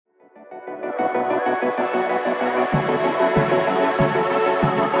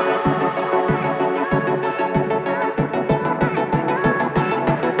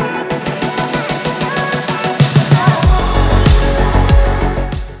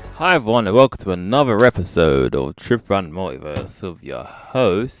Hi everyone and welcome to another episode of Trip Around Multiverse with your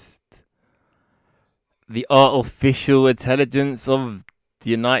host, the artificial intelligence of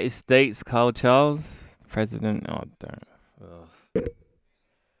the United States, Carl Charles, President. Oh, damn.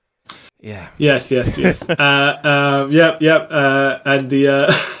 Yeah. Yes. Yep. And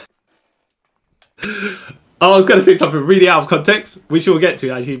the I was going to say something really out of context, which we'll get to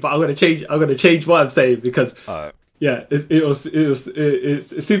actually, but I'm going to change what I'm saying because yeah,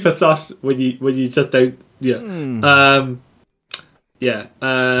 it's super sus when you just don't. Yeah. I'm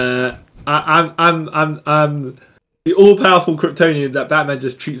the all-powerful Kryptonian that Batman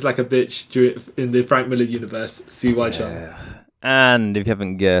just treats like a bitch in the Frank Miller universe. CY Charm. And if you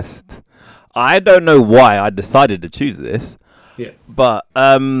haven't guessed, I don't know why I decided to choose this. Yeah. But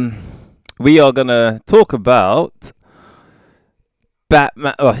we are gonna talk about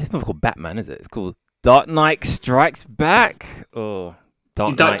Batman. Oh, it's not called Batman, is it? It's called Dark Knight Strikes Back. Or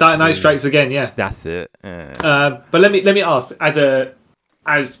Dark Knight Strikes Again. Yeah. That's it. Yeah. But let me ask,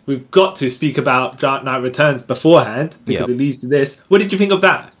 as we've got to speak about Dark Knight Returns beforehand because it leads to this. What did you think of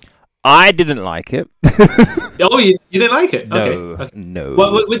that? I didn't like it. Oh, you didn't like it? No, okay. No.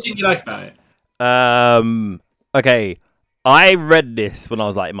 What did you like about it? Okay. I read this when I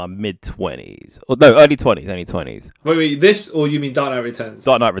was like in my mid-20s. Or no, early 20s. Wait, this or you mean Dark Knight Returns?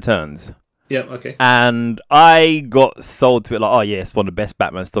 Dark Knight Returns. Yeah, okay. And I got sold to it like, oh yeah, it's one of the best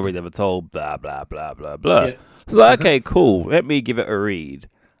Batman stories ever told, blah, blah, blah, blah, blah. Yeah. I was like, okay, cool. Let me give it a read.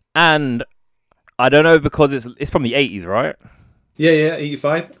 And I don't know because it's from the 80s, right? Yeah,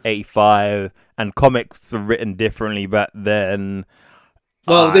 85. 85. And comics were written differently back then.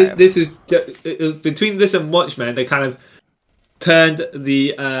 Well, it was between this and Watchmen, they kind of turned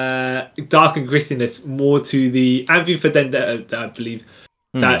the dark and grittiness more to the Anvi for Vendetta, I believe.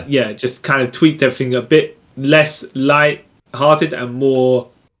 That, just kind of tweaked everything a bit less light-hearted and more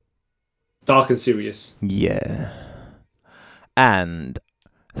dark and serious. Yeah. And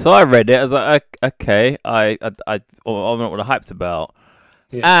so I read it. I was like, okay, I don't know what the hype's about.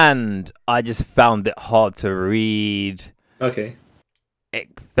 Yeah. And I just found it hard to read. Okay.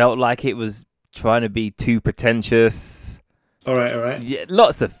 It felt like it was trying to be too pretentious. All right. Yeah,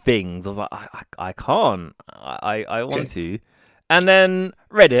 lots of things. I was like, I can't. I want to. And then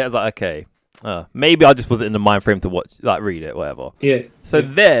read it. I was like, okay, maybe I just wasn't in the mind frame to read it, whatever. Yeah. So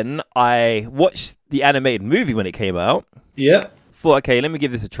then I watched the animated movie when it came out. Yeah. Thought, okay, let me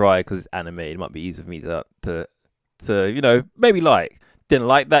give this a try because it's animated. It might be easy for me to maybe like. Didn't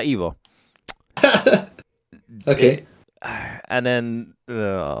like that either. Okay. And then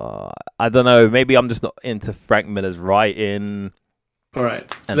I don't know. Maybe I'm just not into Frank Miller's writing. All right.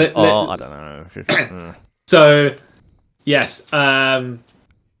 And I don't know. So, yes, I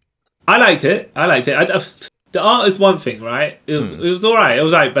liked it. The art is one thing, right? It was all right. It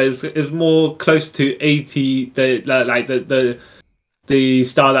was right, but it was more close to 80. The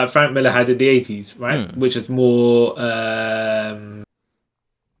style that Frank Miller had in the 80s, right? Which is more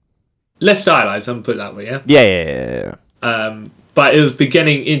less stylized. I'm put it that way. Yeah. But it was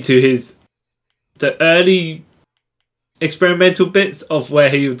beginning into the early experimental bits of where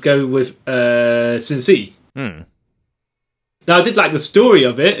he would go with Sin City. Now, I did like the story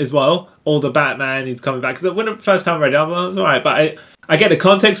of it as well. All the Batman, he's coming back. Because when the first time I read it, I was all right. But I get the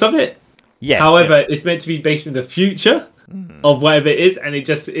context of it. Yeah. However, it's meant to be based in the future of whatever it is. And you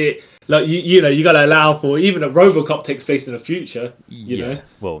got to allow for, even a RoboCop takes place in the future, you know.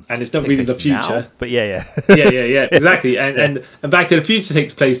 Well, and it's not really the future. Now, but yeah. yeah, exactly. And Back to the Future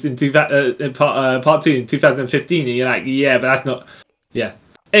takes place in part 2 in 2015. And you're like, yeah, but that's not... Yeah.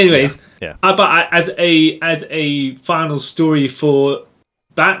 Anyways... Yeah. But as a final story for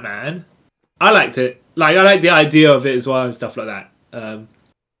Batman, I liked it. Like, I like the idea of it as well and stuff like that. And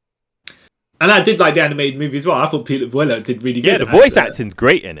I did like the animated movie as well. I thought Peter Boiler did really good. Yeah, the voice acting's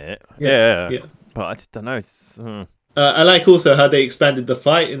great in it. Yeah. But I just don't know. It's, I like also how they expanded the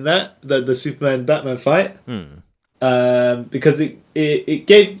fight in that, the Superman Batman fight, because it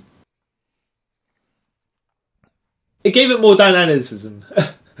gave it more dynamicism.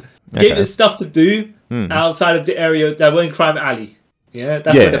 Gave it stuff to do outside of the area that were in Crime Alley. Yeah,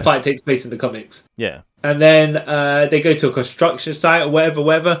 that's where the fight takes place in the comics. Yeah. And then they go to a construction site or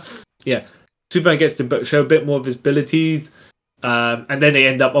whatever. Yeah. Superman gets to show a bit more of his abilities. And then they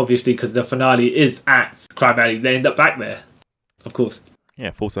end up, obviously, because the finale is at Crime Alley, they end up back there. Of course.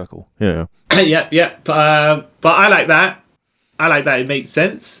 Yeah, full circle. Yeah. yeah. But I like that. It makes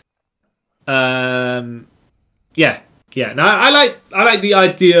sense. Yeah. No, I like the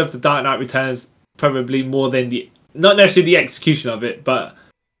idea of the Dark Knight Returns probably more than not necessarily the execution of it, but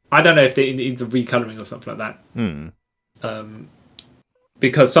I don't know if they need the recoloring or something like that.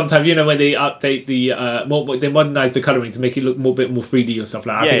 because sometimes when they update they modernize the coloring to make it look bit more 3D or stuff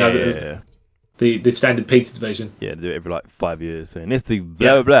like that. Yeah. The standard painted version. Yeah, they do it every like 5 years, and it's the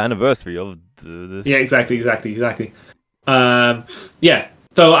blah blah anniversary of this. Yeah, exactly. Yeah.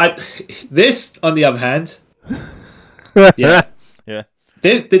 So this on the other hand, yeah. Yeah.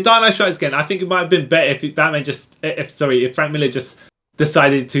 The Dark Knight Strikes Again, I think it might have been better if Frank Miller just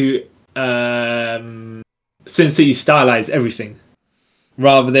decided to Sin City stylize everything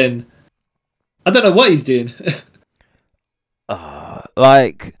rather than I don't know what he's doing.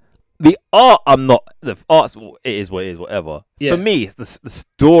 Like the art, the art's it is what it is, whatever. Yeah. For me, it's the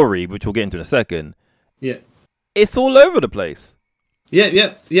story, which we'll get into in a second. Yeah, it's all over the place.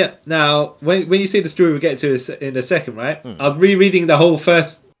 Yeah. Now, when you say the story, we'll get to in a second, right? I was rereading the whole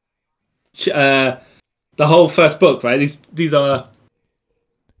first book, right? These are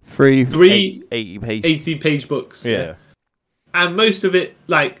three 80-page books. Yeah. And most of it,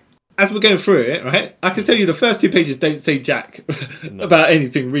 like, as we're going through it, right? I can tell you the first 2 pages don't say jack about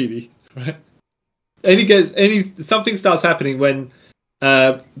anything, really, right? Something starts happening when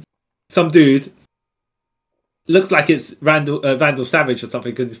some dude looks like it's Vandal Savage or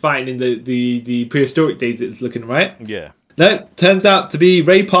something because he's fighting in the prehistoric days. It's looking right. Yeah. No, turns out to be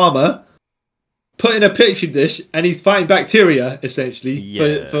Ray Palmer put in a petri dish, and he's fighting bacteria essentially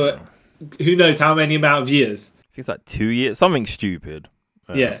for who knows how many amount of years. I think it's like 2 years, something stupid.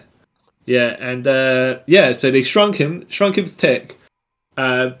 Yeah, and so they shrunk his tech,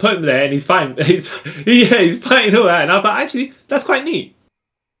 put him there, and he's fine. He's fighting all that, and I thought actually that's quite neat.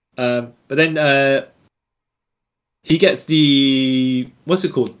 But then he gets the what's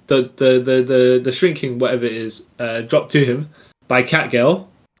it called, the shrinking whatever it is, dropped to him by Catgirl,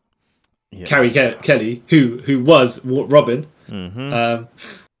 Carrie Kelly, who was Robin. Mm-hmm.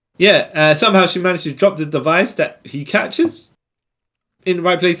 Somehow she managed to drop the device that he catches in the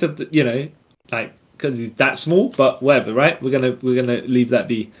right place of like because he's that small, but whatever, right? We're gonna leave that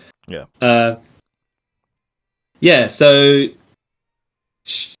be. So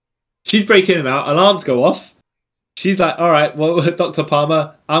she's breaking him out. Alarms go off. She's like, all right, well, Dr.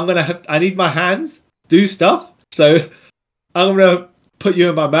 Palmer, I need my hands do stuff, so I'm gonna put you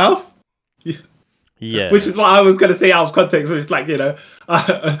in my mouth. Yeah, which is what I was gonna say out of context. So it's like the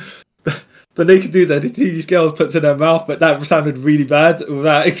naked dude that the teenage girl puts in her mouth, but that sounded really bad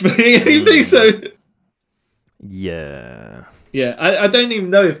without explaining anything. So yeah, I don't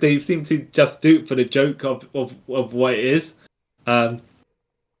even know if they seem to just do it for the joke of what it is. But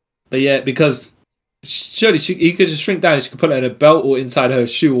yeah, because surely he could just shrink down and she could put it in a belt or inside her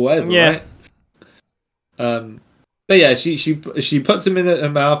shoe or whatever, right? But yeah, she puts him in her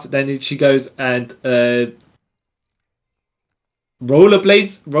mouth, then she goes and roller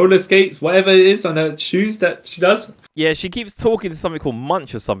skates, whatever it is on her shoes that she does. Yeah, she keeps talking to something called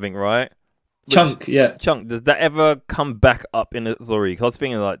Munch or something, right? Chunk. Does that ever come back up in the story? Because I was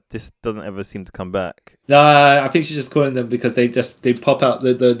thinking like this doesn't ever seem to come back. I think she's just calling them because they pop out,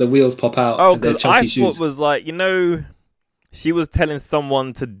 the wheels pop out. Oh, because I thought it was like, she was telling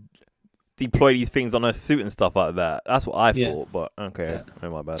someone to deploy these things on her suit and stuff like that. That's what I thought, but okay,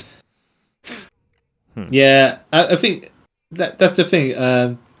 my bad. Yeah, I think that's the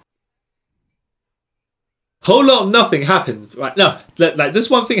thing. Whole lot of nothing happens, right? No, like this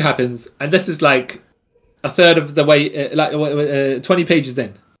one thing happens, and this is like a third of the way, 20 pages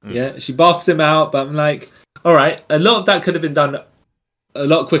in. Yeah, she buffs him out, but I'm like, all right, a lot of that could have been done a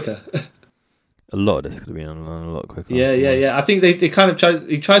lot quicker. A lot of this could have been done a lot quicker. Yeah. I think they kind of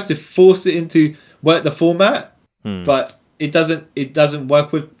he tries to force it into work the format, but it doesn't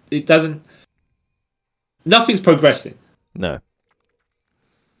work with it. Doesn't. Nothing's progressing. No.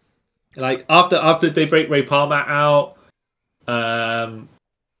 Like after they break Ray Palmer out,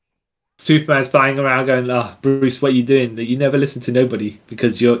 Superman's flying around going, "Oh, Bruce, what are you doing? You never listen to nobody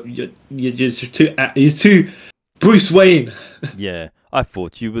because you're just too Bruce Wayne." Yeah, I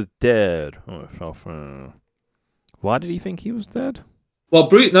thought you was dead. Why did he think he was dead? Well,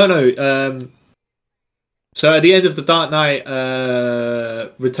 Bruce, no. So at the end of the Dark Knight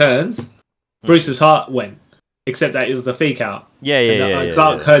Returns, Bruce's heart went. Except that it was a fake out. Yeah.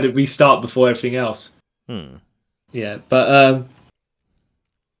 Clark heard it restart before everything else. Yeah, but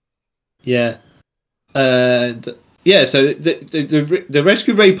So the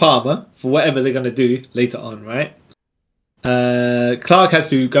rescue Ray Palmer for whatever they're gonna do later on, right? Clark has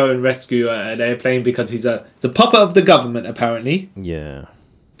to go and rescue an airplane because he's the puppet of the government apparently. Yeah.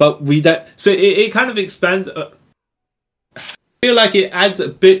 But we don't. So it kind of expands. I feel like it adds a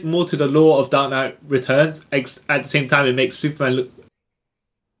bit more to the lore of Dark Knight Returns. At the same time, it makes Superman look.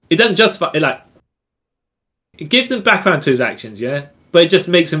 It doesn't justify it. Like it gives him background to his actions, yeah. but it just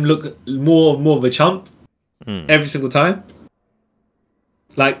makes him look more of a chump every single time.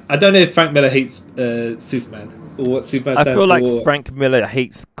 Like, I don't know if Frank Miller hates Superman or what Superman I stands feel like for. Frank Miller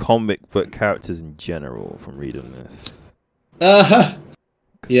hates comic book characters in general from reading this.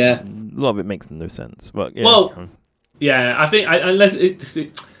 Yeah. A lot of it makes no sense. But yeah. Well, yeah, I think unless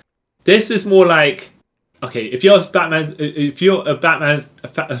this is more like, okay, if you're a super Batman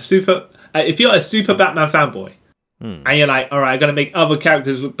fanboy, and you're like, all right, I'm gonna make other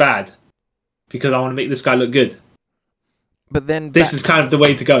characters look bad because I want to make this guy look good. But then this is kind of the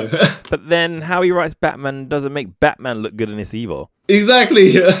way to go. But then how he writes Batman doesn't make Batman look good in this either.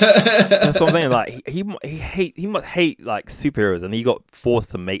 Exactly. That's what I'm saying. Like he must hate like superheroes, and he got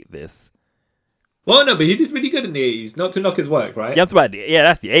forced to make this. Well, no, but he did really good in the 80s. Not to knock his work, right? Yeah,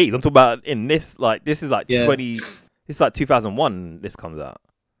 that's the 80s. I'm talking about in this. Like this is like 20. It's like 2001. This comes out.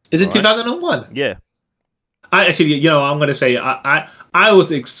 Is it 2001? Yeah. I actually, I'm gonna say I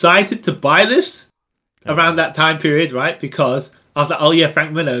was excited to buy this around that time period, right? Because I was like, oh yeah,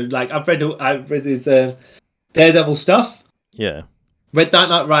 Frank Miller. Like I've read his Daredevil stuff. Yeah. Read Dark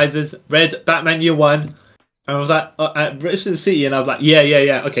Knight Rises. Read Batman Year One. And I was like at Bristol City, and I was like,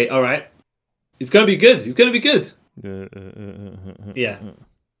 yeah, okay, all right. It's gonna be good. It's gonna be good. Yeah.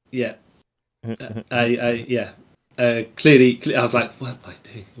 Clearly, I was like, what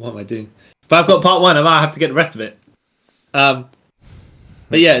am I doing? But I've got part 1. I might have to get the rest of it. But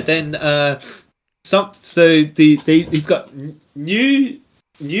yeah, then he's got news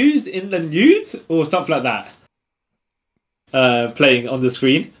in the news or something like that. Playing on the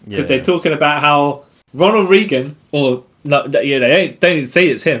screen because they're talking about how Ronald Reagan, or not, they don't even say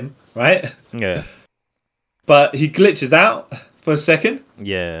it's him, right? Yeah. But he glitches out for a second.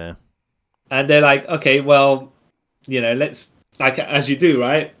 Yeah. And they're like, okay, well, let's, like, as you do,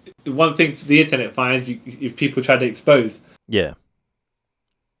 right? One thing the internet finds if people try to expose. Yeah.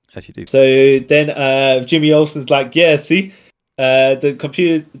 As you do. So then Jimmy Olsen's like, yeah, see,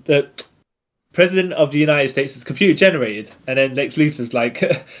 the president of the United States is computer generated. And then Lex Luthor's like,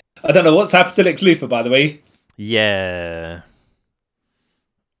 I don't know what's happened to Lex Luthor, by the way. Yeah.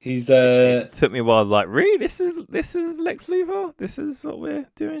 He's It took me a while. Like, really, this is Lex Luthor. This is what we're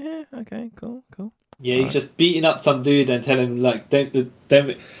doing here. Okay, cool. Yeah, he's just beating up some dude and telling him like, don't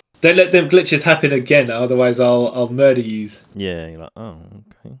let them glitches happen again. Otherwise, I'll murder you. Yeah, you're like, oh,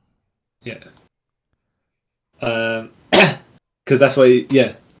 okay. Yeah. Because that's why.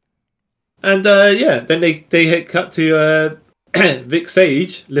 Yeah. And then they hit cut to Vic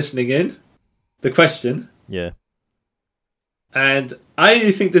Sage listening in the question. Yeah. And I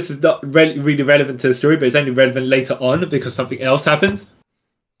only think this is not really relevant to the story, but it's only relevant later on because something else happens.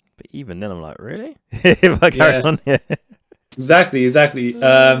 But even then, I'm like, really? If I carry on, yeah. Exactly.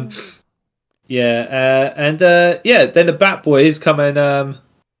 Then the Bat Boys come and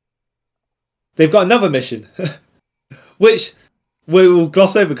they've got another mission, which we will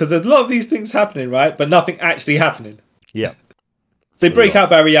gloss over because there's a lot of these things happening, right? But nothing actually happening. Yeah. They break out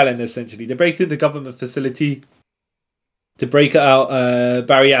Barry Allen, essentially. They break into the government facility to break out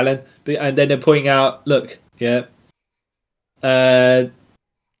Barry Allen, and then they're pointing out, look,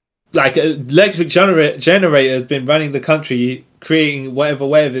 like electric generator has been running the country, creating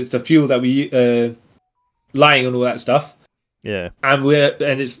whatever it's the fuel that we lying and all that stuff. Yeah, and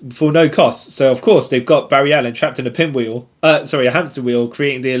it's for no cost. So of course they've got Barry Allen trapped in a a hamster wheel,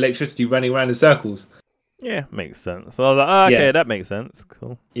 creating the electricity running around in circles. Yeah, makes sense. So I was like, okay, that makes sense.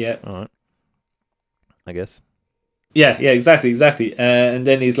 Cool. Yeah. All right. I guess. Yeah, exactly. And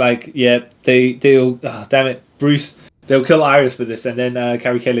then he's like, they'll, damn it, Bruce, they'll kill Iris for this. And then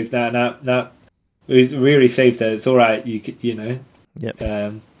Carrie Kelly's, no, we really saved her. It's all right, you know.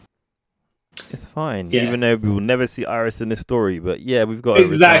 Yep. It's fine. Yeah. Even though we will never see Iris in this story, but yeah, we've got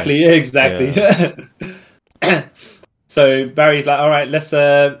exactly. Yeah. So Barry's like, all right, let's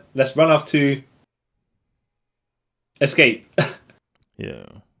run off to escape. Yeah.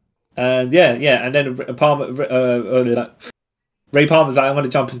 And and then Ray Palmer's like, I'm going to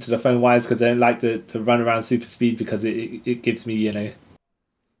jump into the phone wires because I don't like to run around super speed because it gives me,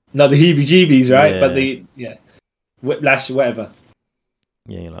 not the heebie-jeebies, right? But the whiplash, whatever.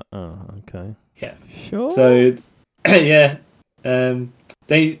 Yeah, you're like, oh, okay. Yeah. Sure. So, then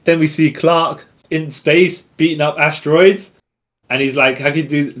we see Clark in space beating up asteroids, and he's like, "How can you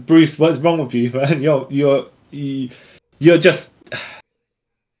do, Bruce? What's wrong with you, man? You're just."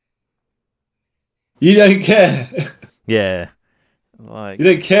 You don't care. Yeah. Like, you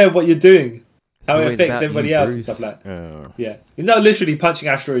don't care what you're doing. How it affects everybody you, else Bruce. and stuff like that. Oh. Yeah. He's not literally punching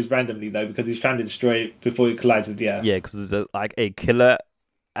asteroids randomly, though, because he's trying to destroy it before it collides with the Earth. Yeah, because it's a killer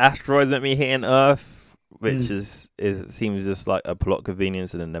asteroids meant me hitting Earth which seems just like a plot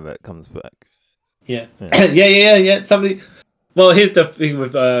convenience, and it never comes back. Yeah. Yeah. Somebody. Well, here's the thing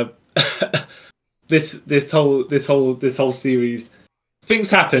with this whole series. Things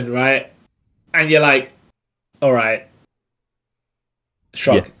happen, right? And you're like, all right,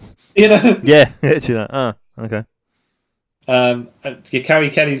 shrug. Yeah. You know? Yeah. Actually, like, okay.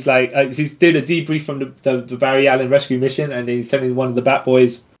 Carrie Kelly's like, he's doing a debrief from the Barry Allen rescue mission, and then he's telling one of the Bat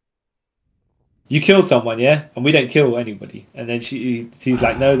Boys, "You killed someone, yeah, and we don't kill anybody." And then she's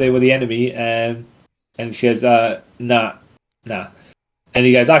like, "No, they were the enemy." And she goes, "Nah." And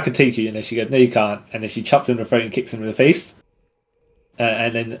he goes, "I could take you," and then she goes, "No, you can't." And then she chops him in the throat and kicks him in the face,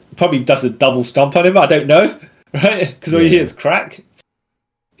 and then probably does a double stomp on him. I don't know, right? Because all you hear is crack.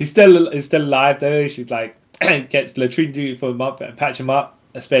 He's still alive though. She's like, gets latrine duty for a month and patch him up,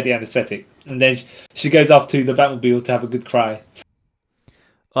 a spare the anesthetic, and then she goes off to the Batmobile to have a good cry.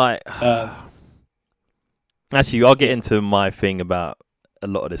 Like, actually, I'll get into my thing about a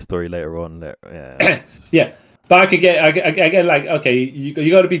lot of this story later on. Yeah. Yeah, but I get like, okay,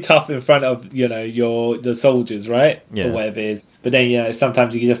 you got to be tough in front of the soldiers, right? Yeah. Or whatever it is. But then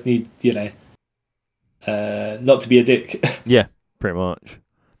sometimes you just need not to be a dick. Yeah, pretty much.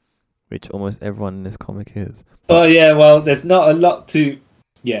 Which almost everyone in this comic is. Oh yeah, well, there's not a lot to.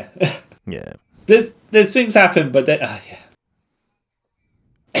 Yeah. Yeah. There's things happen, but then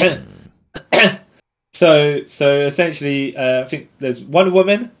yeah. So essentially, I think there's Wonder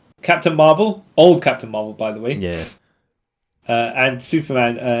Woman, Captain Marvel, old Captain Marvel, by the way. Yeah. And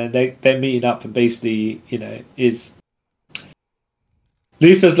Superman. They're meeting up, and basically, is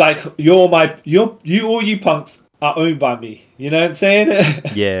Luthor's like, you all you punks are owned by me. You know what I'm saying?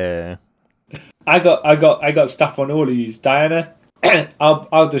 Yeah. I got stuff on all of you, Diana.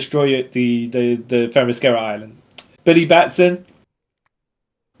 I'll destroy it, the Themyscira Island. Billy Batson,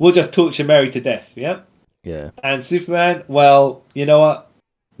 we'll just torture Mary to death. Yeah. Yeah. And Superman, well, you know what?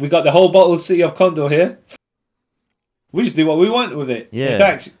 We got the whole bottled city of Condor here. We should do what we want with it.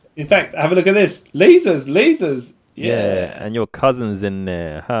 Yeah. In fact, have a look at this. Lasers. Yeah. And your cousin's in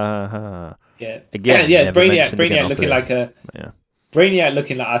there. Ha ha ha. Yeah. Again. Yeah. Brainiac looking like Yeah. Brainiac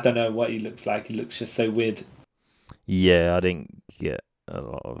looking like, I don't know what he looks like. He looks just so weird. Yeah, I didn't get a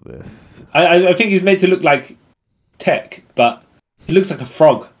lot of this. I think he's made to look like Tech, but he looks like a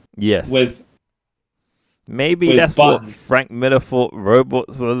frog. Yes. Maybe with that's buttons. what Frank Miller thought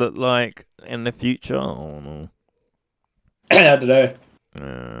robots will look like in the future. I don't know. I don't know.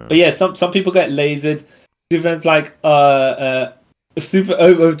 But yeah, some people get lasered. Superman's like super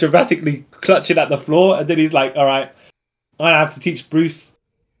over dramatically clutching at the floor, and then he's like, "All right, I have to teach Bruce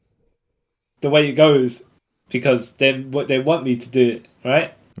the way it goes, because then what they want me to do it,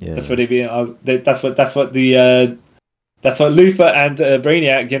 right?" Yeah. That's what they be. That's what Luthor and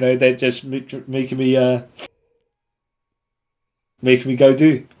Brainiac, they're just making me go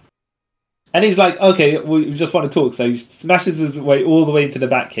do. And he's like, okay, we just want to talk. So he smashes his way all the way into the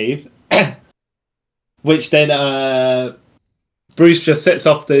Batcave, which then Bruce just sets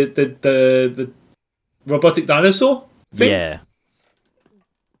off the robotic dinosaur thing. Yeah.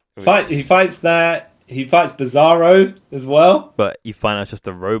 He fights that. He fights Bizarro as well. But you find out it's just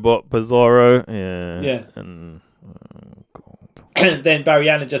a robot Bizarro. Yeah. Yeah. And And then Barry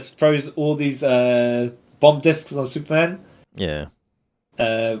Allen just throws all these bomb discs on Superman. Yeah.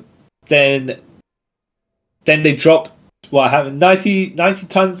 Then they drop 90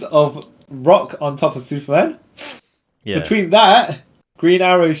 tons of rock on top of Superman. Yeah. Between that, Green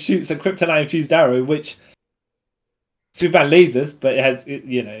Arrow shoots a kryptonite infused arrow, which Superman lasers, but it has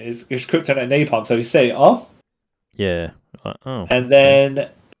it's kryptonite napalm, so he set it off. Yeah. And then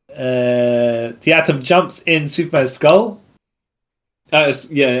the atom jumps in Superman's skull. And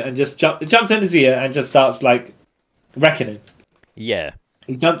just jumps in his ear and just starts like wrecking him. Yeah.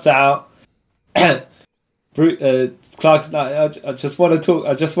 He jumps out. Clark's like, I just want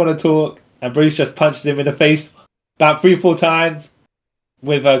to talk. And Bruce just punches him in the face about 3-4 times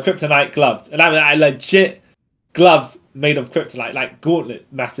with kryptonite gloves. And I legit gloves made of kryptonite, like gauntlet,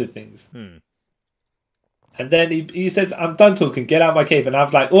 massive things. And then he says, "I'm done talking. Get out of my cave." And I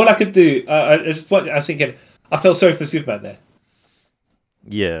was like, all I could do, I was thinking, I felt sorry for Superman there.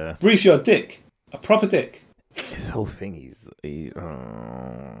 Yeah. Bruce, you're a dick. A proper dick. His whole thing,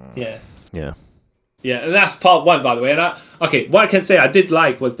 Yeah. Yeah. Yeah, and that's part one, by the way. And what I can say I did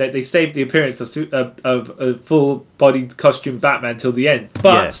like was that they saved the appearance of a full-bodied costume Batman till the end.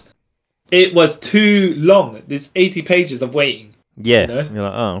 But it was too long. There's 80 pages of waiting. Yeah. You're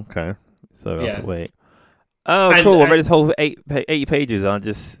like, oh, okay. So I have to wait. Oh, And, cool. I read this whole 80 pages and I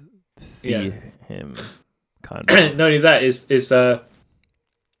just see him kind of... Not only that, is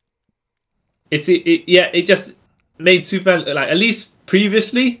it just made Superman like, at least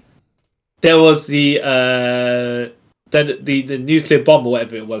previously there was the nuclear bomb or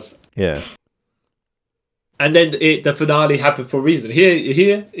whatever it was. Yeah. And then the finale happened for a reason.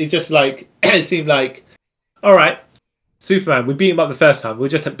 Here it just like it seemed like, all right, Superman, we beat him up the first time. We'll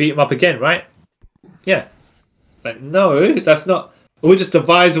just beat him up again, right? Yeah. Like, no, that's not. We'll just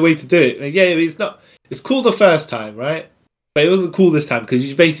devise a way to do it. Like, yeah, it's not. It's cool the first time, right? But it wasn't cool this time because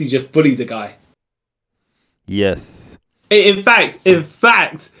you basically just bullied the guy. Yes. In fact,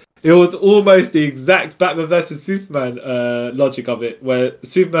 it was almost the exact Batman versus Superman logic of it, where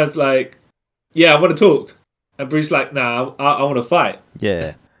Superman's like, "Yeah, I want to talk," and Bruce's like, "Nah, I want to fight."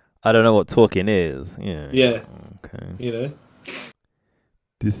 Yeah. I don't know what talking is. Yeah. Yeah. Okay. You know.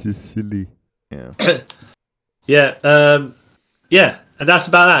 This is silly. Yeah. Yeah. Yeah. And that's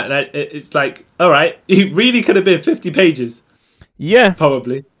about that. Like, it's like, all right, it really could have been 50 pages. Yeah.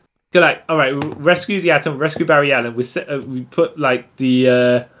 Probably. You're like, all right, we'll rescue the Atom, rescue Barry Allen. We put like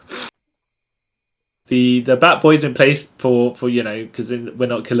the Bat Boys in place for because we're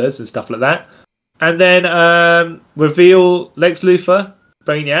not killers and stuff like that. And then reveal Lex Luthor,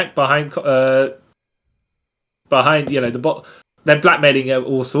 Brainiac behind they're blackmailing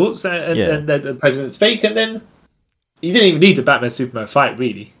all sorts, and the president's fake, and then you didn't even need the Batman Superman fight,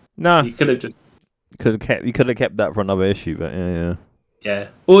 really. No, you could have just kept that for another issue, but yeah.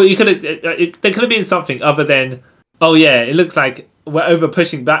 Or you could have. There could have been something other than, oh yeah, it looks like we're over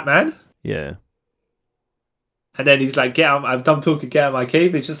pushing Batman. Yeah. And then he's like, "Get out! I'm done talking. Get out of my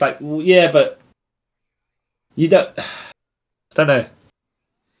cave." It's just like, well, yeah, but you don't. I don't know.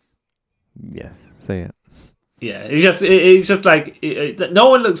 Yes, say it. Yeah, it's just like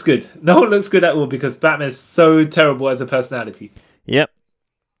no one looks good. No one looks good at all because Batman's so terrible as a personality. Yep.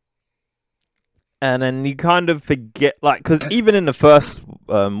 And then you kind of forget, like, because even in the first,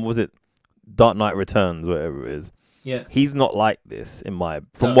 was it Dark Knight Returns, whatever it is? Yeah. He's not like this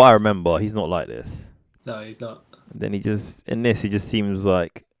from what I remember. He's not like this. No, he's not. And then he just seems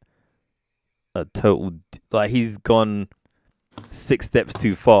like a total, like he's gone 6 steps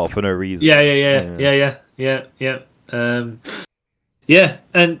too far for no reason. Yeah. Yeah,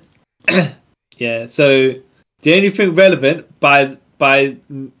 and yeah. So the only thing relevant by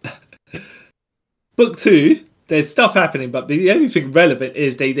book 2, there's stuff happening, but the only thing relevant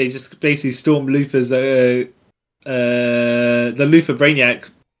is they just basically storm Luthor's the Luthor Brainiac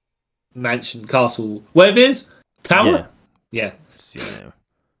mansion, castle, whatever it is, tower. Yeah.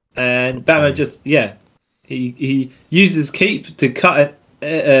 And Batman he uses cape to cut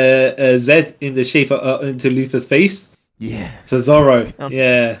a Z in the shape into Luthor's face. Yeah. For Zorro.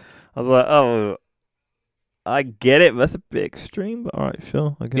 Yeah. I was like, oh, I get it. That's a bit extreme, but all right,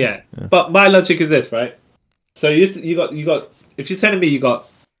 sure. I guess. Yeah. But my logic is this, right? So you got if you're telling me you got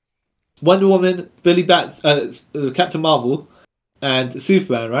Wonder Woman, Billy Bats, Captain Marvel, and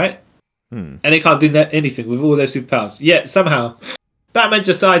Superman, right? And they can't do anything with all their superpowers. Yet somehow Batman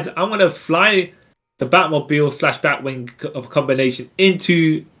decides, I'm gonna fly the Batmobile / Batwing of combination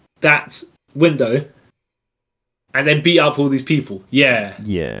into that window and then beat up all these people. Yeah.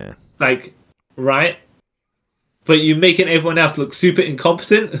 Yeah. Like, right? But you're making everyone else look super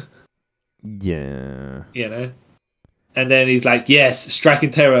incompetent. Yeah. You know? And then he's like, yes, striking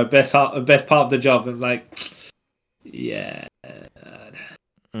terror, best part of the job. And like, yeah.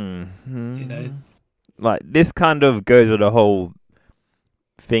 Mm-hmm. You know? Like, this kind of goes with the whole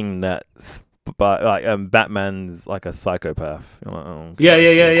thing that Batman's like a psychopath. You're like, oh,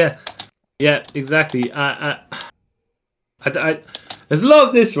 okay. Yeah, exactly. I there's a lot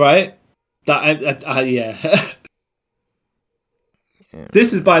of this, right? That yeah.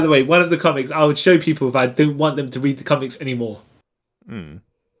 This is, by the way, one of the comics I would show people if I don't want them to read the comics anymore.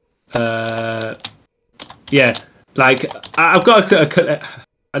 Yeah, like I've got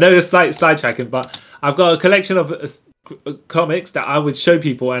I know it's slight tracking, but I've got a collection of comics that I would show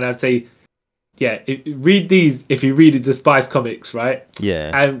people, and I'd say, yeah, read these if you really despise comics, right?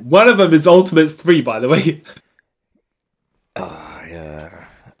 Yeah. And one of them is Ultimates 3, by the way. Oh, yeah.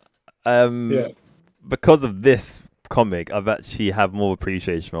 Because of this comic, I've actually have more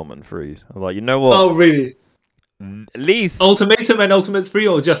appreciation for Ultimate 3s. I'm like, you know what? Oh, really? At least Ultimatum and Ultimates 3,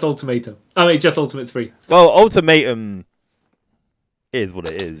 or just Ultimatum? I mean, just Ultimates 3. Well, Ultimatum is what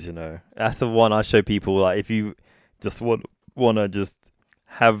it is, you know. That's the one I show people, like, if you just want to just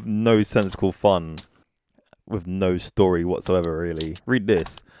have no sensible fun with no story whatsoever, really, read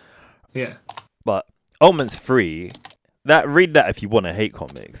this. Yeah. But Ultimates 3, read that if you want to hate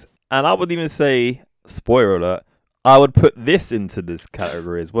comics. And I would even say, spoiler alert, I would put this into this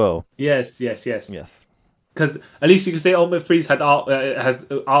category as well. Yes. Because at least you can say Ultimate Freeze has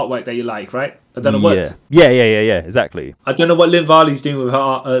artwork that you like, right? I don't know what. Yeah. Exactly. I don't know what Lynn Varley's doing with her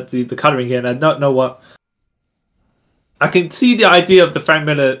art, the coloring here, and I don't know what. I can see the idea of the Frank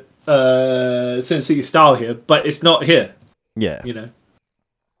Miller Sin City style here, but it's not here. Yeah. You know.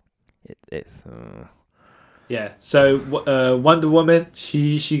 It's. Yeah. So Wonder Woman,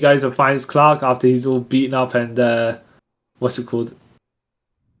 she goes and finds Clark after he's all beaten up and what's it called?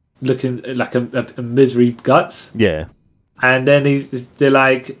 Looking like a misery guts. Yeah. And then they're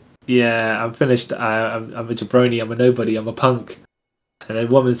like, yeah, I'm finished. I'm a jabroni. I'm a nobody. I'm a punk. And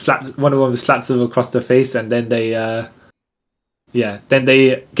then Wonder Woman slaps them across the face, and then they then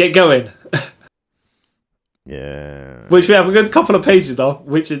they get going. Yeah. Which we have a good couple of pages of,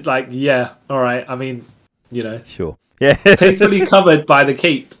 which is like, yeah, all right. I mean, you know, sure. Yeah. tastefully covered by the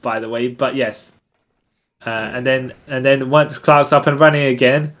cape, by the way, but yes. And then once Clark's up and running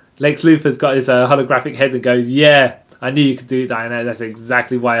again, Lex Luthor's got his holographic head and goes, yeah, I knew you could do that, and that's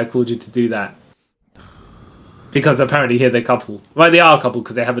exactly why I called you to do that. Because apparently here they're a couple. Well, they are a couple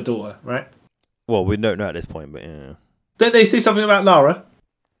because they have a daughter, right? Well, we don't know at this point, but yeah. Don't they say something about Lara?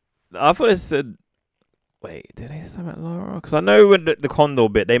 I thought it said... Wait, did they say something about Lara? Because I know when the Condor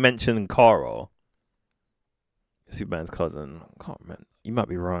bit, they mentioned Kara. Superman's cousin. I can't remember. You might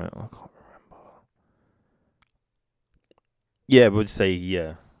be right. I can't remember. Yeah, we'll just say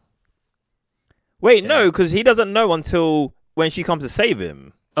yeah. Wait, no, because he doesn't know until when she comes to save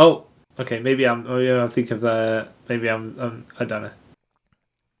him. Oh, okay. Maybe I'm. Oh yeah, I'm thinking of. Maybe I'm. I don't know.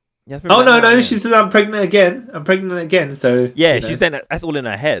 Yes, oh no, no. She says I'm pregnant again. I'm pregnant again. So yeah, she's saying that's all in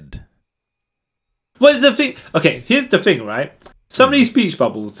her head. Well, the thing. Okay, here's the thing, right? Some of these speech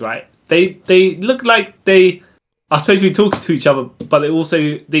bubbles, right? They look like they are supposed to be talking to each other, but they're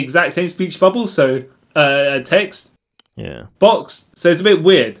also the exact same speech bubble. So a text. Yeah. Box. So it's a bit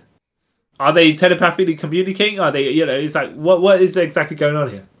weird. Are they telepathically communicating? Are they, it's like, what is exactly going on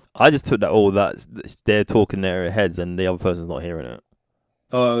here? I just took that they're talking their heads and the other person's not hearing it.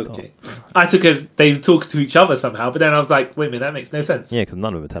 Oh, okay. I took as they talk to each other somehow, but then I was like, wait a minute, that makes no sense. Yeah, because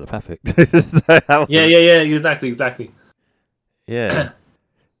none of them are telepathic. Yeah, exactly. Yeah.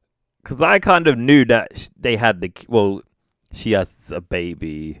 Because I kind of knew that they had she has a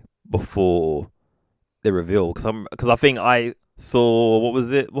baby before the reveal. Because I think I saw, what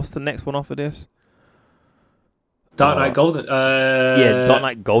was it? What's the next one after this? Dark Knight Golden. Yeah, Dark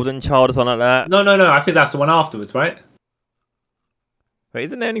Knight Golden Child or something like that. No. I think that's the one afterwards, right? Wait,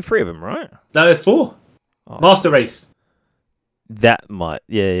 isn't there only 3 of them, right? No, there's 4. Oh. Master Race. That might.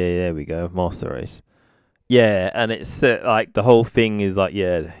 Yeah, there we go. Master Race. Yeah, and it's like the whole thing is like,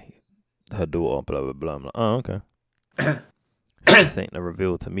 yeah, her daughter, blah, blah, blah. I'm like, oh, okay. This ain't a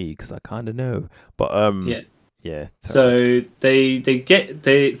reveal to me because I kind of know. But, yeah. So they get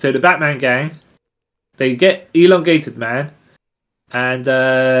the Batman gang, they get Elongated Man, and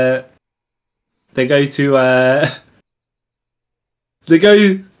they go to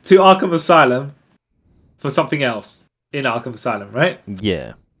Arkham Asylum for something else in Arkham Asylum, right?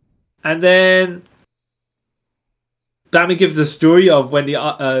 Yeah. And then Batman gives the story of when the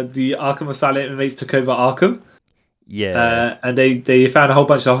Arkham Asylum inmates took over Arkham. Yeah. And they found a whole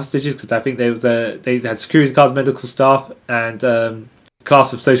bunch of hostages because I think they had security guards, medical staff, and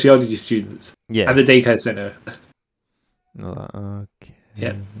class of sociology students. Yeah. And the daycare center. Okay.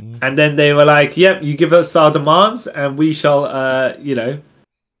 Yeah. And then they were like, "Yep, you give us our demands, and we shall,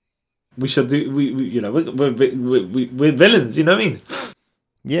 we shall do. We're villains. You know what I mean?"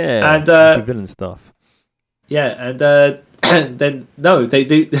 Yeah. And villain stuff. Yeah, and then no, they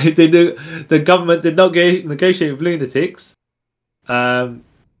do. The government did not negotiate with lunatics, but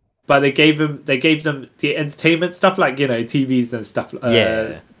they gave them the entertainment stuff like TVs and stuff.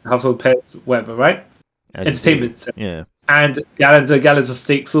 Household pets, whatever, right? Entertainment. Yeah. And gallons and gallons of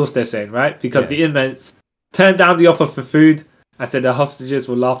steak sauce. They're saying, right, because the inmates turned down the offer for food and said the hostages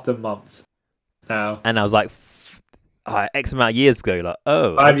will laugh their mums. Now. And I was like, X amount of years ago, like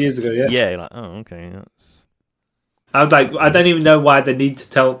 5 years ago, yeah. Yeah, like okay. That's... I was like, I don't even know why they need to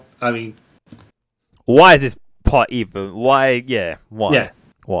tell. I mean, why is this part even? Why? Yeah. Why? Yeah.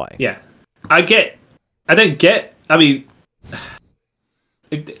 Why? Yeah. I don't get. I mean,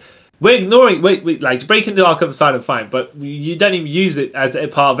 we're ignoring. Wait, like breaking the Arkham Asylum, fine, but you don't even use it as a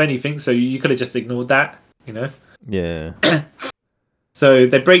part of anything, so you could have just ignored that, Yeah. So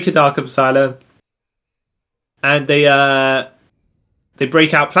they break into Arkham Asylum, and they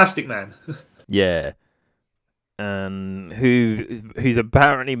break out Plastic Man. Yeah. And who's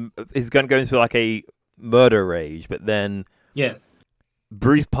apparently is going to go into like a murder rage, but then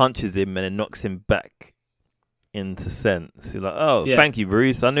Bruce punches him and then knocks him back into sense. You're like, thank you,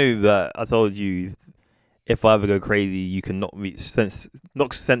 Bruce. I knew that. I told you if I ever go crazy, you can knock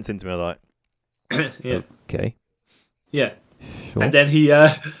sense into me. Like, Yeah. Okay. Yeah. Sure. And then he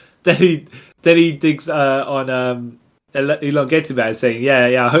then he digs on Elongated Man, saying,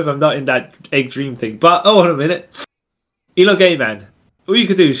 yeah, I hope I'm not in that egg dream thing. But hold on a minute. Elongated Man, all you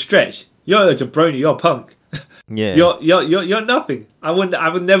could do is stretch. You're a jabroni, you're a punk. Yeah. You're nothing. I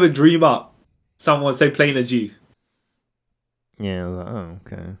would never dream up someone so plain as you. Yeah, I was like, oh,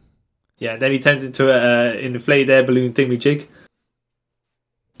 okay. Yeah, then he turns into an inflated air balloon thingamajig.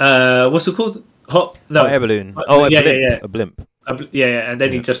 What's it called? Air balloon. A blimp. Yeah, and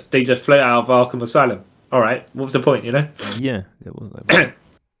then they just float out of Arkham Asylum. All right, what's the point, you know? Yeah, it was like.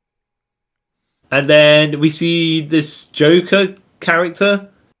 And then we see this Joker character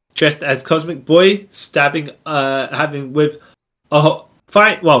dressed as Cosmic Boy stabbing, having with a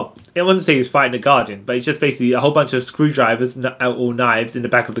fight. Well, I wouldn't say he's fighting the Guardian, but it's just basically a whole bunch of screwdrivers or knives in the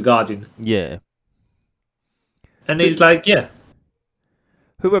back of the Guardian. Yeah. And he's like, yeah.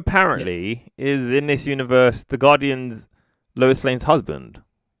 Who apparently is in this universe the Guardian's Lois Lane's husband,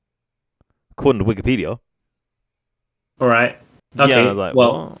 according to Wikipedia. All right. Okay. Yeah, I was like,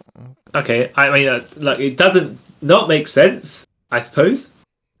 well, what? Okay. I mean, like, it doesn't not make sense, I suppose.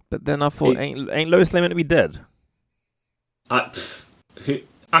 But then I thought, ain't Lois Lane meant to be dead? I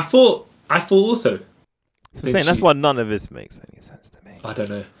thought also. So I'm saying that's why none of this makes any sense to me. I don't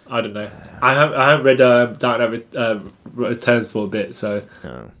know. I haven't read Dark Knight Returns for a bit, so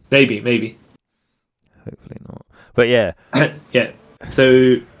maybe. Hopefully not. But yeah, yeah.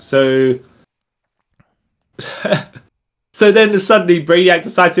 So then suddenly Brainiac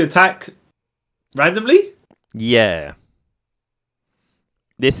decides to attack randomly. Yeah.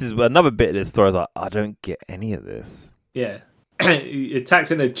 This is another bit of this story. I was like, I don't get any of this. Yeah. He attacks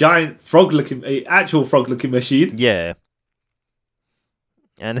in a giant actual frog-looking machine. Yeah.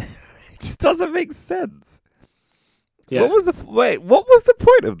 And it just doesn't make sense. Yeah. What was the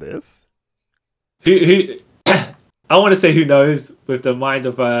point of this? Who I want to say who knows with the mind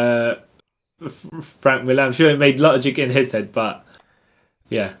of Frank Miller. I'm sure it made logic in his head, but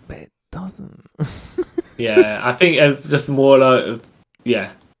yeah. But it doesn't. Yeah, I think it's just more like,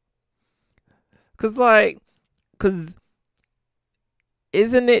 yeah. Because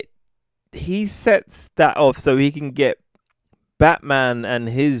isn't it he sets that off so he can get Batman and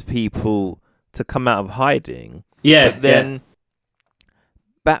his people to come out of hiding. Yeah. But then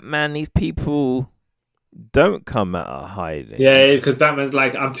Batman, these people don't come out of hiding. Yeah, because Batman's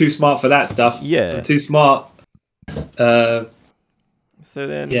like, I'm too smart for that stuff. Yeah. I'm too smart. So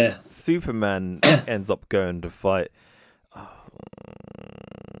then Superman ends up going to fight.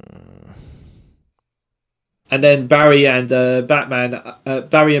 And then Barry and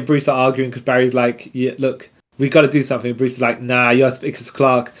Barry and Bruce are arguing because Barry's like, yeah, look, we got to do something. And Bruce is like, nah, you're Spickers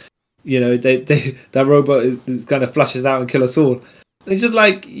Clark. You know, that robot is going to flush us out and kill us all. And it's just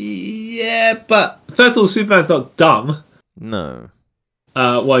like, yeah, but first of all, Superman's not dumb. No.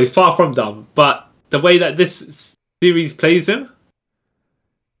 Well, he's far from dumb. But the way that this series plays him,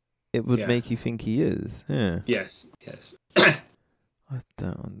 it would make you think he is. Yeah. Yes. I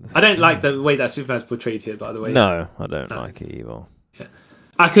don't understand. I don't like the way that Superman's portrayed here, by the way. No, I don't like it either. Yeah.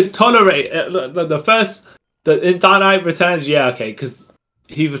 I could tolerate in Dark Knight Returns, because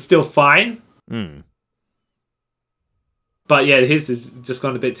he was still fine. But yeah, his has just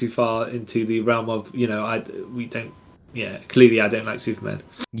gone a bit too far into the realm of, clearly I don't like Superman.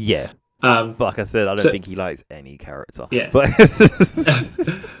 Yeah. But like I said, I don't think he likes any character. Yeah. But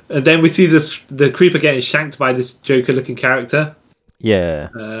and then we see the creeper getting shanked by this Joker-looking character. Yeah.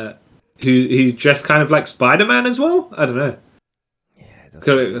 Who's dressed kind of like Spider-Man as well? I don't know. Yeah. It's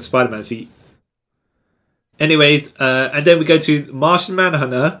got a Spider-Man feet. Anyways, and then we go to Martian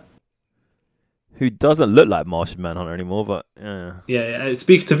Manhunter. Who doesn't look like Martian Manhunter anymore, but yeah. Yeah,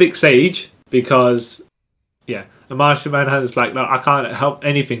 speak to Vic Sage because, the Martian Manhunter's like, no, I can't help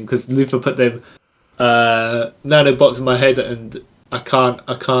anything because Luthor put them nanobots in my head and I can't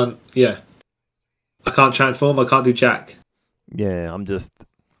transform, I can't do jack. Yeah, I'm just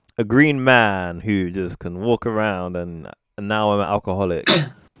a green man who just can walk around and now I'm an alcoholic.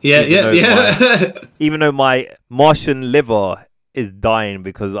 Even though my Martian liver is dying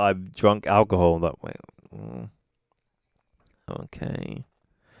because I've drunk alcohol. That way. Okay.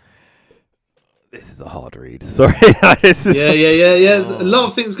 This is a hard read. Sorry. There's a lot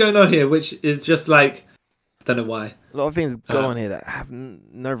of things going on here, which is just like, I don't know why. A lot of things go on here that have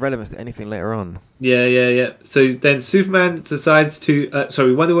no relevance to anything later on. Yeah. So then Superman decides to,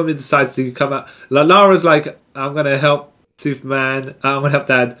 Wonder Woman decides to come out. Lara's like, I'm going to help Superman. I'm going to help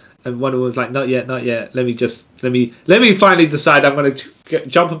Dad. And Wonder Woman's like, not yet. Let me finally decide I'm going to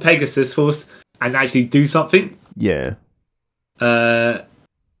jump a Pegasus horse, and actually do something. Yeah.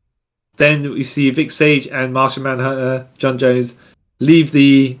 Then we see Vic Sage and Martian Manhunter, John Jones, leave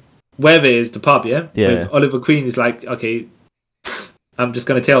the wherever it is, the pub. Yeah. With Oliver Queen is like, okay, I'm just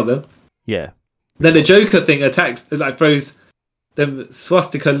gonna tell them. Yeah. Then the Joker thing attacks, like throws them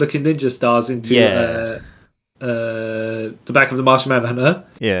swastika-looking ninja stars into the back of the Martian Manhunter.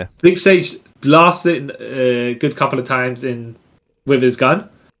 Yeah. Vic Sage blasts it a good couple of times with his gun,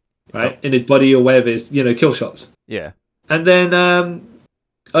 right, in his body or wherever it is, kill shots. Yeah. And then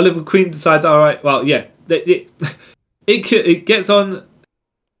Oliver Queen decides, all right, well, yeah, it gets on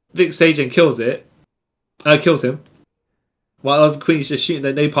Vic Sage and kills him. While Oliver Queen's just shooting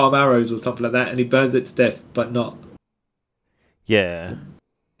the napalm arrows or something like that, and he burns it to death, but not. Yeah.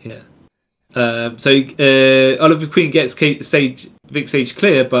 Yeah. So Oliver Queen gets Vic Sage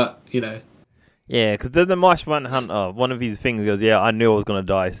clear, but Yeah, because then the Martian Manhunter, one of his things goes, yeah, I knew I was going to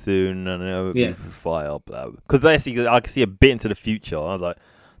die soon, and it would be fire, blah, blah. Because I could see a bit into the future. I was like,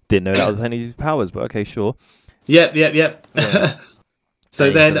 didn't know that was any of his powers, but okay, sure. Yep. Yeah. So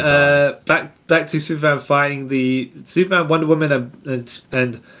then back to Superman fighting the Superman, Wonder Woman,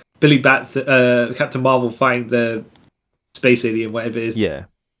 and Billy Bats, Captain Marvel fighting the space alien, whatever it is. Yeah.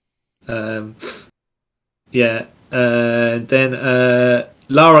 And then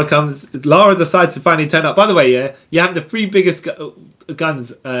Lara decides to finally turn up. By the way, you have the three biggest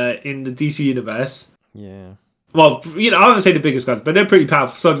guns in the DC universe. Yeah. Well, I wouldn't say the biggest guns, but they're pretty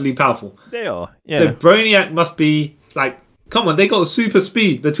powerful, solidly powerful. They are. Yeah. So Brainiac must be like, come on, they got super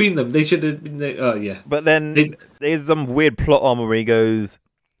speed between them. They should have been. Oh yeah. But then there's some weird plot armor where he goes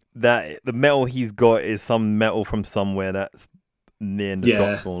that the metal he's got is some metal from somewhere that's near the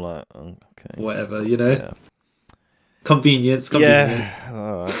indestructible. Like, okay, whatever, Yeah. Convenience. Yeah.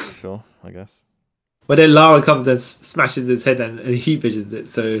 All right. Sure. I guess. But then Lara comes and smashes his head and heat visions it.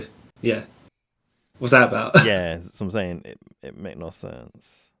 So yeah. What's that about? Yeah, so I'm saying it make no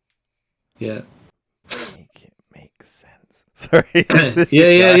sense. Yeah. Make it make sense. Sorry.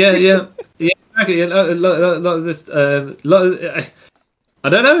 Yeah. Exactly. A lot of this. I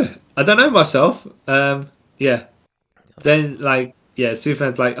don't know myself. Yeah. Then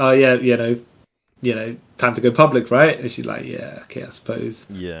Superman's like, oh yeah, time to go public, right? And she's like, yeah, okay, I suppose.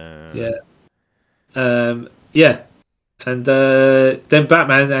 Yeah. Yeah. And then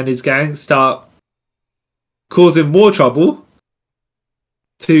Batman and his gang start causing more trouble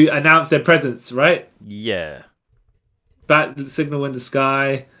to announce their presence, right? Yeah. Bat signal in the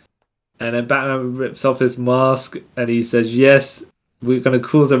sky, and then Batman rips off his mask and he says, yes, we're going to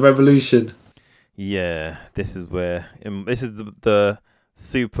cause a revolution. Yeah, this is where this is the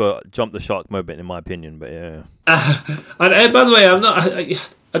super jump the shark moment in my opinion, but yeah. And by the way,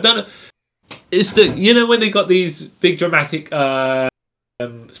 I don't know. It's the when they got these big dramatic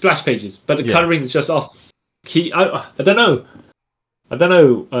splash pages, but the coloring is just off key. I don't know. I don't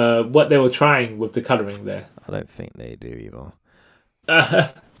know what they were trying with the coloring there. I don't think they do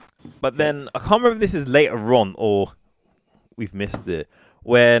either. But then I can't remember if this is later on or we've missed it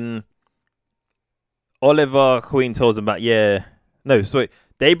when Oliver Queen tells them about they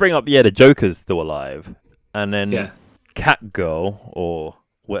bring up the Joker's still alive, and then Catgirl or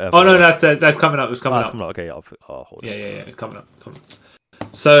whatever. Oh no, that's coming up. It's coming up. Okay, I'll hold it. Yeah, coming up.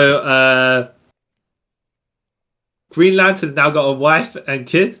 So Green Lantern's now got a wife and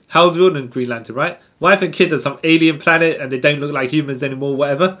kid. Hal Jordan, Green Lantern, right? Wife and kid on some alien planet, and they don't look like humans anymore.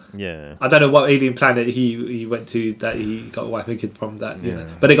 Whatever. Yeah. I don't know what alien planet he went to that he got a wife and kid from. That. Yeah.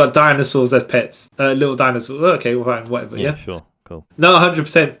 But they got dinosaurs as pets. Little dinosaurs. Okay, well, fine, whatever. Yeah. Sure. Cool. Not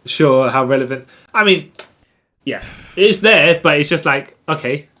 100% sure how relevant. I mean, yeah, it's there, but it's just like,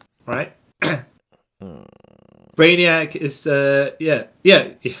 okay, right? Brainiac is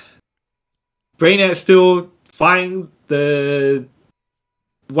Brainiac still fighting the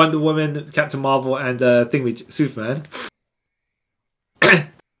Wonder Woman, Captain Marvel, and Superman.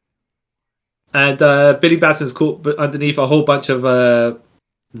 And Billy Batson's caught underneath a whole bunch of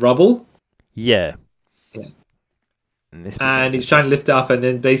rubble. Yeah. And he's trying to lift it up, and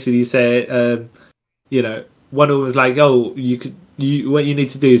then basically say, Wonder Woman's like, "Oh, what you need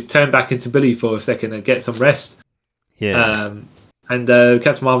to do is turn back into Billy for a second and get some rest." Yeah. And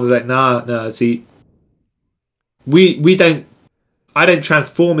Captain Marvel's like, "No, see, we don't. I don't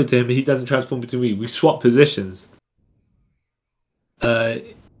transform into him. He doesn't transform into me. We swap positions." And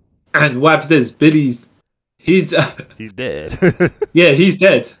what happens is Billy's he's dead. Yeah, he's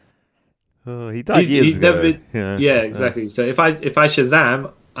dead. Oh, he died years ago. Yeah, exactly. So if I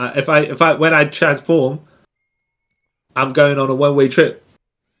Shazam, if I when I transform, I'm going on a one-way trip.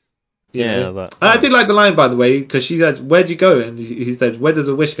 You I know, was like, I did like the line, by the way, because she says, "Where'd you go?" And he says, "Where does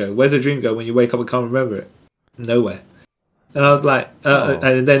a wish go? Where's a dream go when you wake up and can't remember it? Nowhere." And I was like,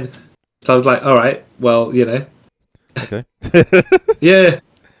 and then so I was like, "All right, well, you know, okay. yeah."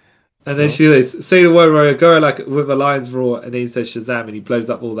 And then she says, "Say the word, Roy, go like with a lion's roar," and then he says Shazam, and he blows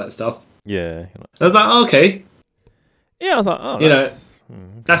up all that stuff. Yeah. I was like, oh, "Okay." Yeah, I was like, oh, You know, okay.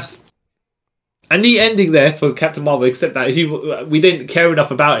 that's a neat ending there for Captain Marvel, except that we didn't care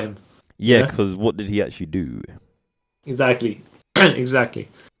enough about him. Yeah, because what did he actually do? Exactly. Exactly.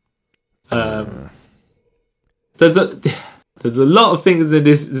 There's a lot of things in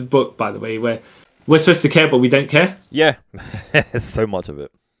this book, by the way, where we're supposed to care, but we don't care. Yeah, there's so much of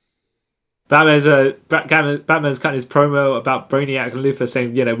it. Batman's cutting his promo about Brainiac and Luthor,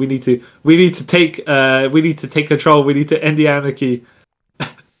 saying, you know, we need to take control. We need to end the anarchy.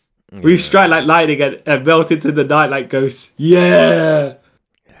 We strike like lightning and melt into the night like ghosts. Yeah.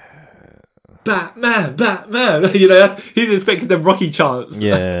 Batman. You know, he's expecting the Rocky chants.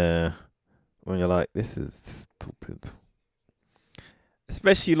 Yeah. When you're like, this is stupid.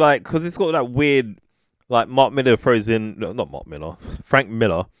 Especially like, because it's got that weird, like Frank Miller throws in that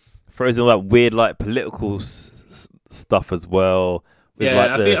weird like political stuff as well. Yeah,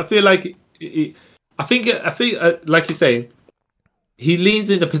 like I feel like I think like you say, he leans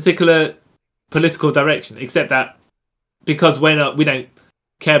in a particular political direction. Except that because we don't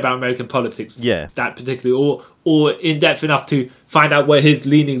care about American politics, that particularly, or in depth enough to find out where his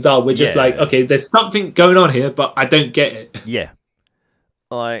leanings are. We're just like, okay, there's something going on here, but I don't get it. Yeah,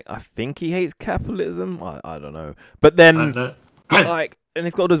 like I think he hates capitalism. I don't know, but then like, and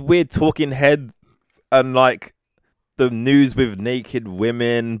he's got this weird talking head and like the news with naked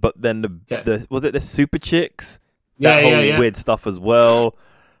women, but then the was it the super chicks? That whole weird stuff as well.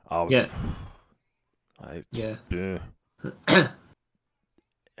 It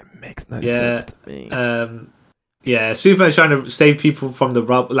makes no sense to me. Superman's trying to save people from the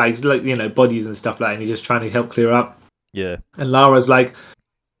rubble, like you know, bodies and stuff like that, and he's just trying to help clear up. Yeah. And Lara's like,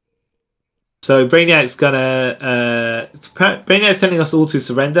 so Brainiac's telling us all to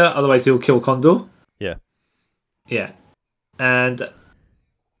surrender, otherwise he'll kill Condor. Yeah. Yeah. And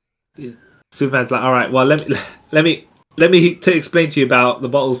Superman's like, all right, well, let me explain to you about the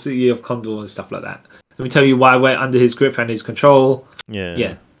bottle city of Condor and stuff like that. Let me tell you why we're under his grip and his control. Yeah.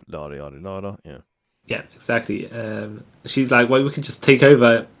 Yeah. Lada. Yeah. Yeah, exactly. She's like, well, we can just take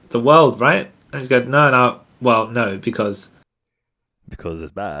over the world, right? And she goes, no. Well, no, because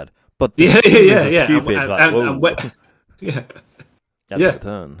it's bad. But yeah. Stupid. Yeah. That's a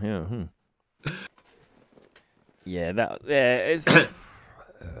turn. Yeah. It's.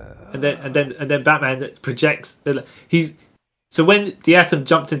 And then Batman projects. So when the Atom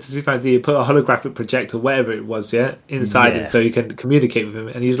jumped into Superman's ear, he put a holographic projector, whatever it was, inside him, so he can communicate with him.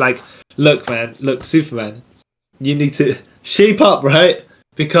 And he's like, "Look, Superman, you need to shape up, right?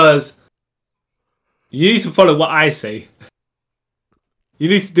 Because you need to follow what I say. You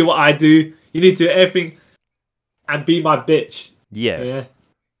need to do what I do. You need to do everything and be my bitch." Yeah.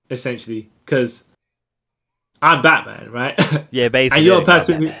 Essentially, because I'm Batman, right? Yeah, basically. And you're a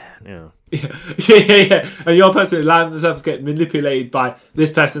person Yeah. And you're a person who allows themselves to get manipulated by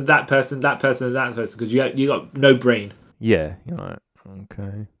this person, that person, and that person, because you got no brain. Yeah, you're like,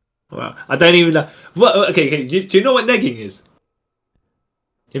 okay. Well, I don't even know. Okay. Do you know what negging is?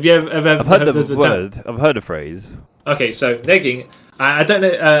 Have you ever I've heard the word. I've heard the phrase. Okay, so negging. I don't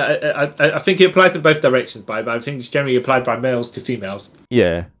know. I think it applies in both directions, but I think it's generally applied by males to females.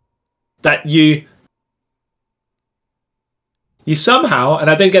 Yeah. That you somehow, and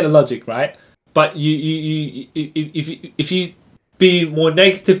I don't get the logic, right? But if you be more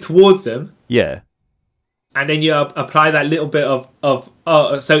negative towards them, and then you apply that little bit of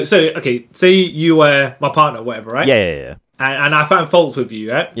so okay, say you were my partner, or whatever, right? Yeah. And I found faults with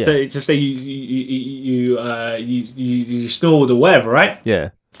you, right? Yeah. So just say you snored or whatever, right? Yeah.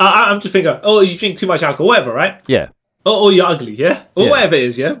 I'm just thinking, oh, you drink too much alcohol, whatever, right? Yeah. Oh, you're ugly, yeah? Or whatever it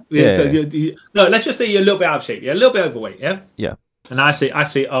is, yeah? Yeah. So no, let's just say you're a little bit out of shape, yeah? A little bit overweight, yeah? Yeah. And I say,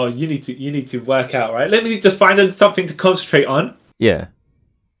 oh, you need to work out, right? Let me just find something to concentrate on. Yeah.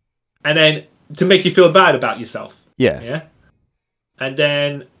 And then to make you feel bad about yourself. Yeah. Yeah. And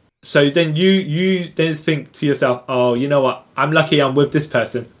then you then think to yourself, oh, you know what? I'm lucky I'm with this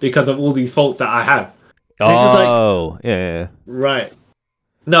person because of all these faults that I have. Oh, yeah. Right.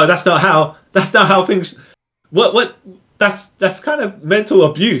 No, that's not how things. What? That's kind of mental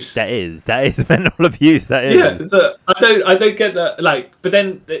abuse. That is mental abuse. That is. Yeah. So I don't get that. Like, but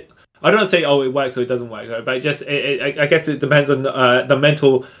then I don't say, oh, it works or it doesn't work. Right? But I guess it depends on the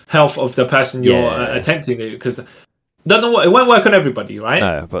mental health of the person you're attempting to. Because Doesn't it won't work on everybody, right?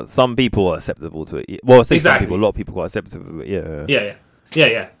 No, but some people are acceptable to it. Well, I say Exactly. some people, a lot of people are acceptable to it.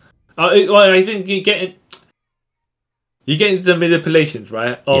 Yeah. Well, I think you get into the manipulations,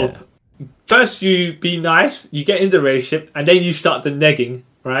 right? Of first you be nice, you get into the relationship, and then you start the negging,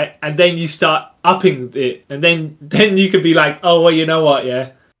 right? And then you start upping it, and then you could be like, oh well, you know what?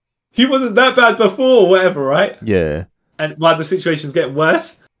 Yeah, he wasn't that bad before, or whatever, right? Yeah. And while the situation's getting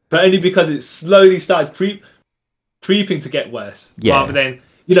worse, but only because it slowly started creeping to get worse. Yeah. Rather than,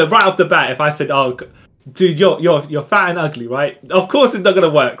 right off the bat, if I said, "Oh, dude, you're fat and ugly," right? Of course, it's not gonna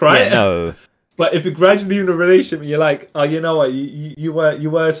work, right? Yeah, no. But if you're gradually in a relationship, and you're like, "Oh, you know what? You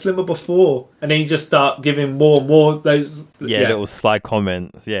were slimmer before," and then you just start giving more and more those little sly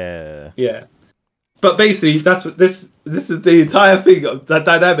comments. Yeah. Yeah. But basically, that's what this is the entire thing of the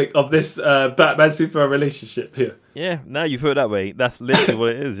dynamic of this Batman Superman relationship here. Yeah. Now you put it that way, that's literally what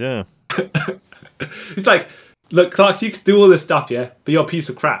it is. Yeah. It's like, look, Clark, you can do all this stuff, yeah, but you're a piece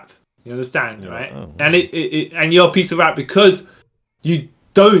of crap. You understand, right? Oh. And and you're a piece of crap because you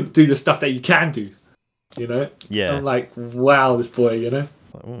don't do the stuff that you can do. Yeah. I'm like, wow, this boy,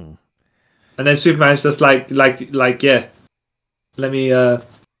 It's like, And then Superman's just like, yeah, let me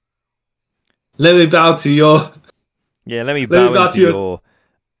bow to your. Yeah, let me bow into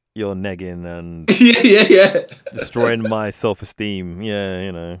your negging and yeah. destroying my self-esteem.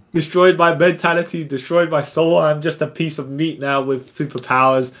 Yeah, Destroyed my mentality, destroyed my soul. I'm just a piece of meat now with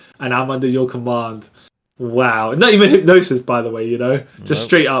superpowers, and I'm under your command. Wow. Not even hypnosis, by the way, Just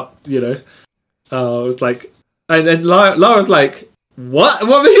straight up, it's like... And then Laura's like, what?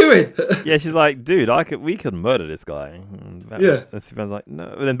 What am I hearing? Yeah, she's like, dude, we could murder this guy. Yeah. And Superman's like, no.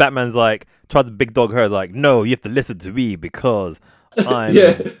 And then Batman's like, tried to big dog her, like, no, you have to listen to me because I'm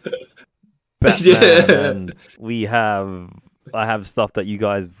Batman and I have stuff that you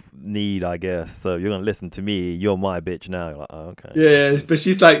guys need, I guess. So you're gonna listen to me. You're my bitch now. You're like, oh, okay. Yeah, but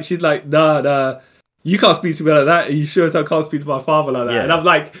she's like, nah. You can't speak to me like that. You sure as hell can't speak to my father like that. Yeah. And I'm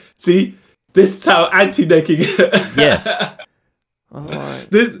like, see, this is how anti-necking. Yeah. I was like,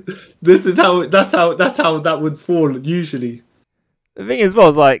 this is how that's how that would fall usually. The thing is, well,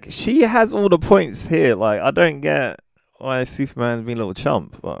 is like she has all the points here. Like, I don't get why Superman's being a little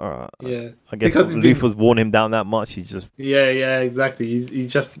chump. But all right, Yeah, I guess Luthor's worn him down that much. He's just yeah, exactly.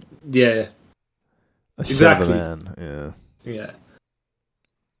 He's just a exactly. Man. Yeah.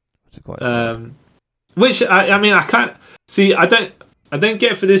 Which is quite sad. Which I mean I can't see. I don't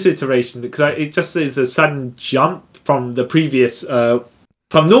get for this iteration because it just is a sudden jump from the previous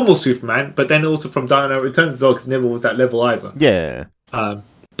from normal Superman, but then also from Dark Knight Returns as well, because never was that level either. Yeah.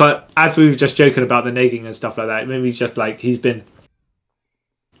 But as we were just joking about the negging and stuff like that, maybe just like he's been,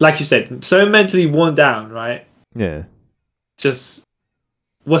 like you said, so mentally worn down, right? Yeah. Just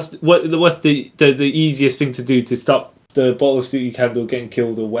what's the easiest thing to do to stop the bottle of Suki Candle getting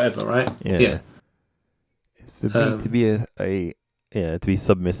killed or whatever, right? Yeah. For me to be to be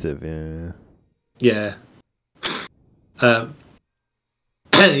submissive. Yeah. Yeah.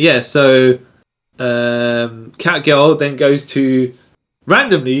 Yeah. So, Catgirl then goes to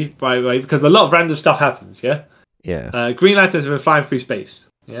randomly, by the way, because a lot of random stuff happens. Yeah. Yeah. Green Lantern's been flying through space.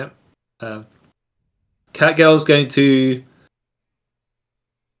 Yeah. Catgirl's going to.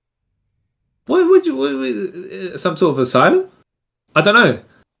 What would you? Some sort of asylum? I don't know.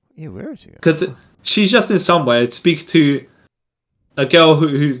 Yeah, where is she? Because she's just in somewhere to speak to a girl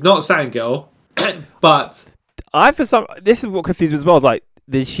who's not Saturn Girl, but this is what confused me as well. Like,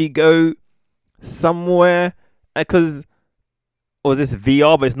 did she go somewhere? Or was this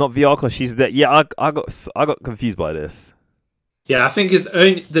VR? But it's not VR because she's there. Yeah, I got confused by this. Yeah, I think it's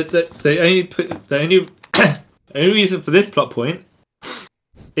only the only reason for this plot point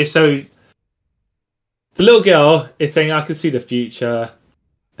is so the little girl is saying, "I can see the future."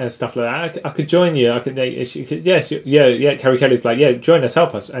 And stuff like that. I could join you. Carrie Kelly's like, yeah, join us,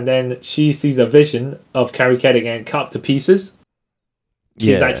 help us. And then she sees a vision of Carrie Kelly getting cut to pieces.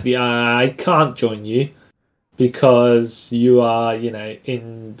 She's actually, I can't join you because you are,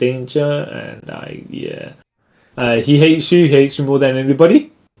 in danger. And he hates you more than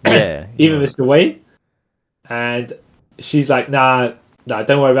anybody. Yeah, even Mr. Wayne. And she's like, nah,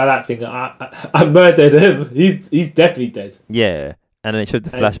 don't worry about that thing. I murdered him. He's definitely dead. Yeah. And then it showed the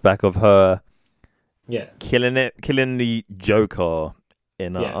flashback of her, killing the Joker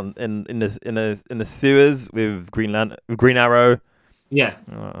in the sewers with Green Arrow. Yeah.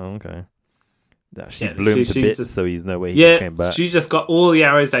 Oh, okay. That she blew him to bits, so he's no way he came back. She just got all the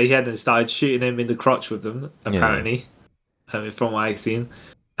arrows that he had and started shooting him in the crotch with them. Apparently, from what I've seen,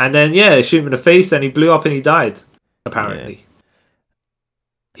 and then shoot him in the face, and he blew up and he died. Apparently,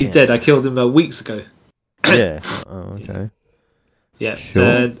 he's dead. I killed him weeks ago. Yeah. Oh, okay. Yeah. Sure.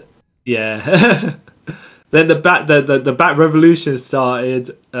 And, yeah. Then the Bat Revolution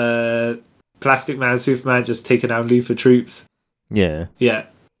started. Plastic Man, Superman just taking out Luthor troops. Yeah. Yeah,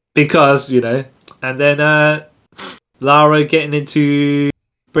 because and then Lara getting into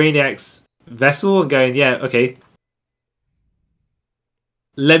Brainiac's vessel and going, yeah, okay.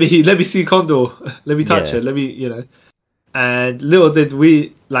 Let me see Condor. Let me touch her. Let me. And little does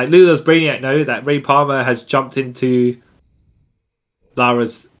Brainiac know that Ray Palmer has jumped into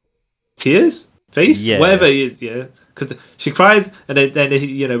Lara's tears face, whatever it is, because she cries, and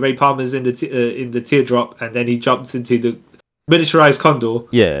then Ray Palmer's in the teardrop, and then he jumps into the miniaturized Condor.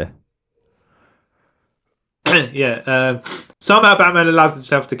 Yeah. Yeah. Somehow Batman allows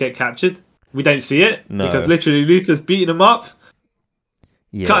himself to get captured. We don't see it because literally Luthor's beating him up,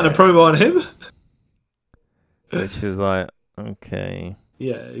 cutting a promo on him. Which was like, okay.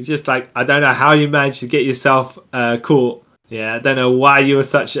 Yeah, he's just like, I don't know how you managed to get yourself caught. Yeah, I don't know why you were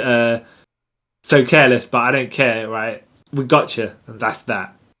so careless, but I don't care, right? We got you, and that's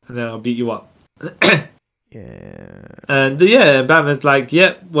that. And then I'll beat you up. Yeah. And Batman's like,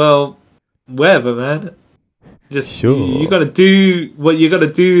 well, whatever, man. Just sure. You gotta do what you gotta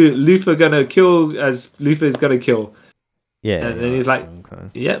do. Luthor gonna kill as Luthor is gonna kill. Yeah. And then he's like,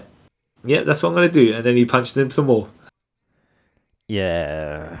 yep, that's what I'm gonna do. And then he punched him some more.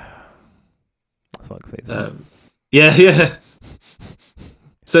 Yeah. That's what I can say. Yeah.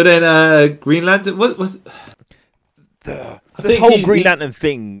 So then, Green Lantern. What was this whole Green Lantern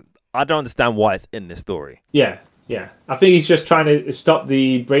thing? I don't understand why it's in this story. Yeah. I think he's just trying to stop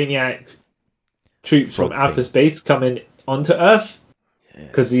the Brainiac troops from outer space coming onto Earth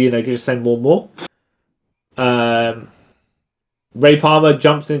because can just send more. Ray Palmer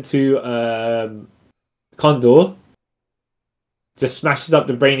jumps into Condor, just smashes up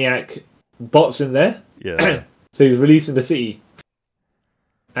the Brainiac bots in there. Yeah. So he's releasing the city.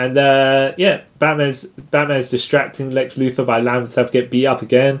 And Batman's distracting Lex Luthor by allowing himself to get beat up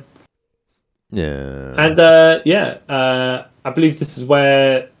again. Yeah. And I believe this is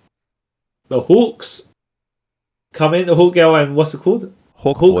where the Hawks come in. The Hawk Girl and what's it called?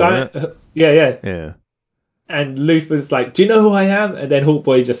 Hawkeye. Yeah. And Luthor's like, "Do you know who I am?" And then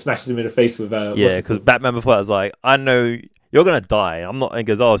Hawkboy just smashes him in the face with because Batman before that was like, "I know you're gonna die. I'm not." And he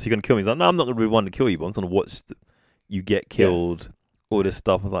goes, "Oh, so you're gonna kill me?" He's like, "No, I'm not gonna be one to kill you, but I'm just gonna watch you get killed." Yeah. All this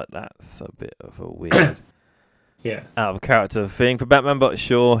stuff. I was like, "That's a bit of a weird, out of character thing for Batman." But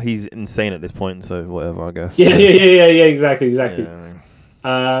sure, he's insane at this point, so whatever, I guess. Yeah. Exactly. Exactly.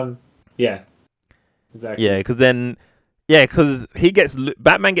 Yeah, because then. Yeah, because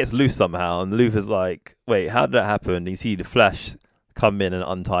Batman gets loose somehow, and Luthor's like, "Wait, how did that happen?" And you see the Flash come in and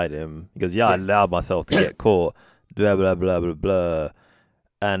untied him. He goes, I allowed myself to get caught. Blah blah blah blah blah.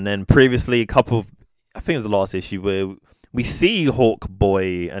 And then previously, I think it was the last issue where we see Hawk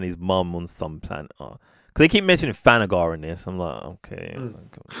Boy and his mum on some planet. Because they keep mentioning Thanagar in this. I'm like, okay.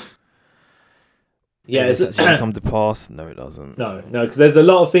 Yeah, does this actually come to pass? No, it doesn't. No, because there's a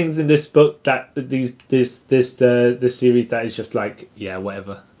lot of things in this book that this series that is just like,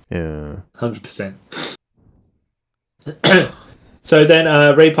 whatever. Yeah, 100%. So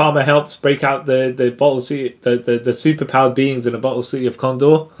then Ray Palmer helps break out the bottle suit, the superpowered beings in a bottle suit of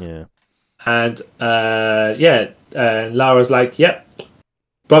Condor. Yeah, and and Lara's like, "Yep,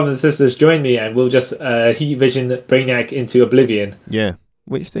 brothers and sisters, join me, and we'll just heat vision Brainiac into oblivion." Yeah.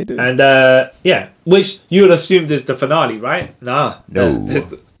 Which they do. And which you would assume is the finale, right? Nah. No.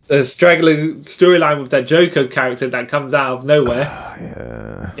 There's a straggling storyline with that Joker character that comes out of nowhere.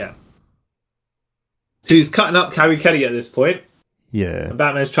 Yeah. Who's cutting up Carrie Kelly at this point. Yeah. And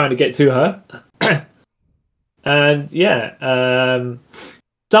Batman's trying to get to her. And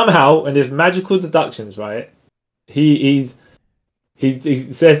somehow in his magical deductions, right? He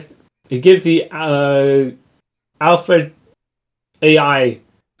says he gives the Alfred AI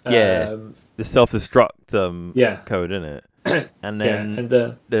the self-destruct code in it, and then and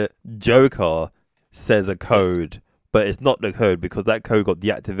the Joker says a code, but it's not the code because that code got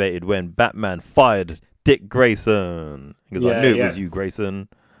deactivated when Batman fired Dick Grayson. He goes, I knew it was you, Grayson.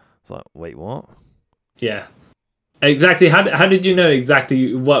 It's like, wait, what? Yeah, exactly. How did you know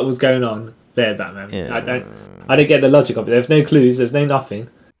exactly what was going on there, Batman? I didn't get the logic of it. There's no clues. There's no nothing.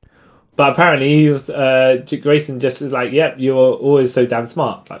 But apparently, he was Grayson just was like, "Yep, you're always so damn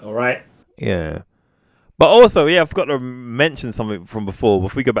smart." Like, all right. Yeah. But also, I forgot to mention something from before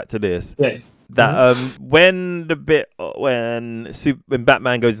we go back to this. Yeah. That when Batman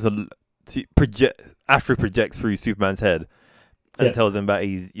goes to astral projects through Superman's head and tells him that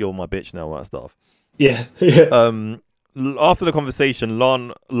you're my bitch now, all that stuff. Yeah. after the conversation,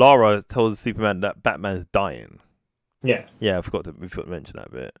 Lara tells Superman that Batman's dying. Yeah. Yeah, we forgot to mention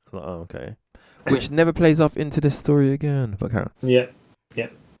that bit. Like, oh, okay. Which never plays up into this story again. But Karen. Yeah.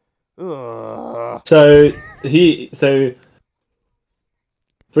 So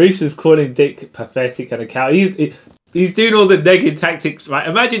Bruce is calling Dick pathetic and a coward. He's doing all the negging tactics, right?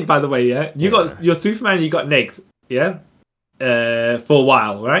 Imagine, by the way, you got your Superman, you got negged, for a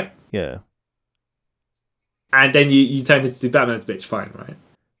while, right? Yeah. And then you turn into Batman's bitch, fine, right?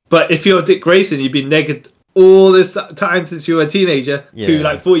 But if you're Dick Grayson, you've been negged all this time since you were a teenager to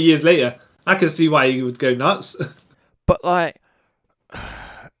like 4 years later. I can see why you would go nuts. But like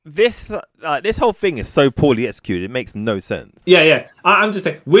this whole thing is so poorly executed. It makes no sense. Yeah. I'm just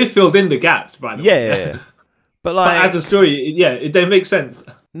saying we've filled in the gaps, by the way. Yeah. But like as a story, it don't make sense.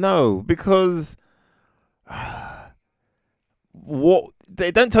 No, because what they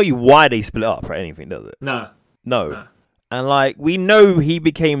don't tell you why they split up or anything, does it? No. And like we know he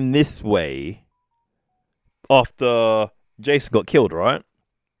became this way after Jason got killed, right?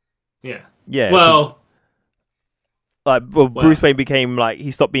 Yeah. Well, Bruce Wayne became like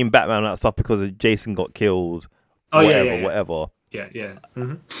he stopped being Batman and that stuff because of Jason got killed. Whatever. Yeah.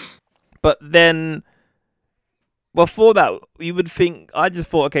 Mm-hmm. But then before that, you would think I just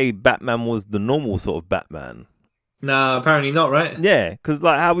thought, okay, Batman was the normal sort of Batman. No, apparently not, right? Yeah, because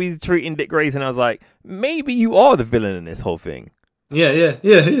like how he's treating Dick Grayson, I was like, maybe you are the villain in this whole thing. Yeah.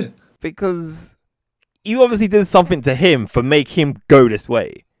 Because you obviously did something to him for make him go this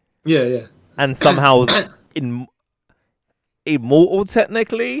way. Yeah. And somehow was immortal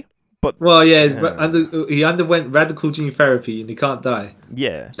technically, but he underwent radical gene therapy and he can't die.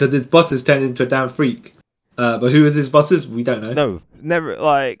 Yeah, because his bosses turned into a damn freak. But who is his bosses? We don't know. No, never.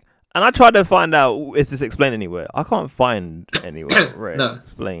 Like, and I tried to find out, is this explained anywhere? I can't find anywhere where it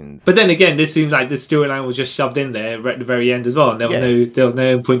explains. But then again, this seems like this storyline was just shoved in there at the very end as well. And there was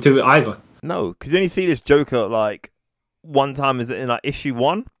no point to it either. No, because you only see this Joker like one time. Is it in like issue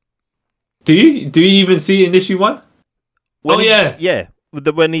 1? Do you even see it in issue 1? Yeah.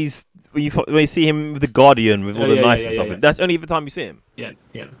 When you see him with the Guardian with all the nice stuff. Yeah. That's only the time you see him. Yeah.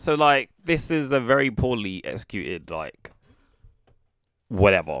 So like, this is a very poorly executed like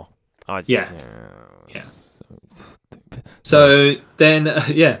whatever. Yeah. So then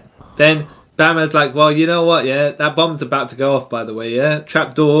Batman's like, well, you know what? Yeah, that bomb's about to go off. By the way,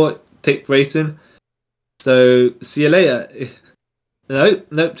 trapdoor, Dick Grayson. So see you later.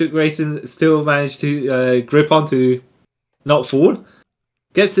 Nope. Dick Grayson still managed to grip onto, not fall.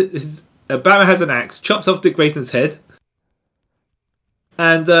 Gets his Batman has an axe, chops off Dick Grayson's head,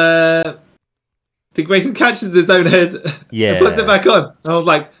 and Dick Grayson catches his own head and puts it back on. And I was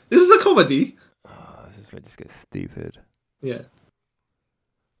like, this is a comedy. Oh, this is just gets stupid. Yeah.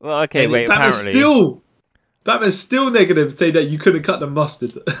 Well, okay, and wait. Batman's still negative, saying that you couldn't cut the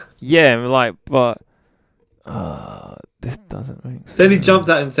mustard. Yeah, like, but this doesn't make sense. Then he jumps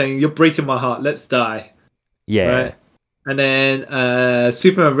at him, saying, "You're breaking my heart. Let's die." Yeah. Right? And then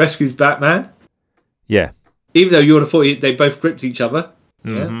Superman rescues Batman. Yeah. Even though you would have thought they both gripped each other.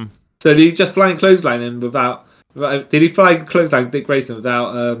 Mm-hmm. Yeah. So did he just flying clothesline him without? Did he fly clothesline Dick Grayson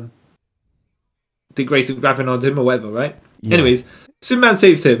without Dick Grayson grabbing onto him or whatever? Right. Yeah. Anyways, Superman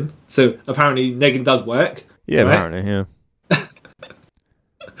saves him. So apparently negging does work. Yeah. Right? Apparently.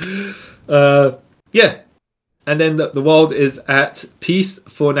 Yeah. Yeah. And then the world is at peace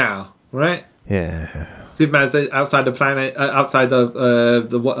for now. Right. Yeah. Superman's outside the planet, outside of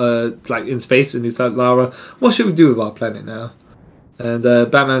like in space, and he's like, Lara, what should we do with our planet now? And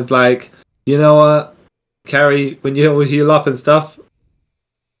Batman's like, you know what, Carrie, when you heal up and stuff,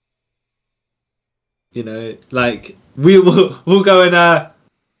 you know, like we'll go and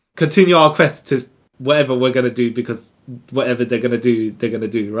continue our quest to whatever we're gonna do, because whatever they're gonna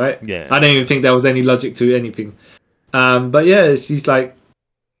do, right? Yeah. I don't even think there was any logic to anything. But yeah, she's like,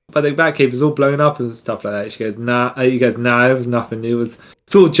 but the Batcave is all blown up and stuff like that. She goes, nah. He goes, nah, it was nothing. It's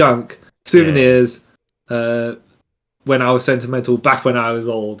all junk. Souvenirs. When I was sentimental, back when I was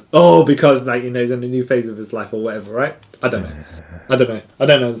old. Oh, because like, you know, he's in a new phase of his life or whatever, right? I don't know.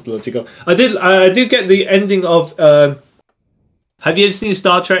 It's logical. I did get the ending of. Have you ever seen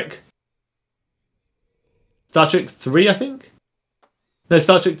Star Trek? Star Trek 3, I think. No,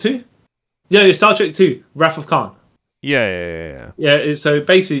 Star Trek 2. Yeah, Star Trek 2, Wrath of Khan. Yeah. So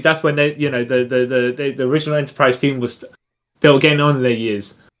basically, that's when they, you know, the original Enterprise team they were getting on in their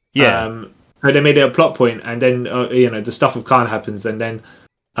years. Yeah. So they made it a plot point, and then you know, the stuff of Khan happens, and then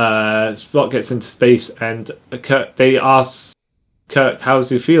Spock gets into space, and they ask Kirk, "How does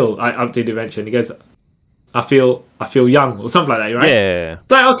he feel?" Up to the adventure, and he goes, "I feel young," or something like that, right? Yeah.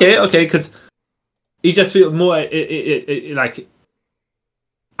 Like okay, because he just feels more like.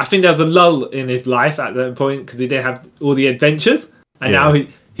 I think there was a lull in his life at that point because he didn't have all the adventures, and now he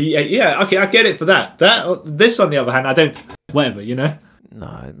yeah, okay, I get it for that. This on the other hand, I don't, whatever, you know.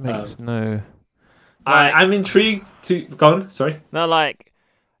 No, it makes no. I'm intrigued to go on. Sorry. No, like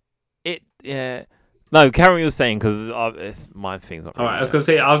it. Yeah. No, carry what you're saying because it's my thing's not. All right, I was gonna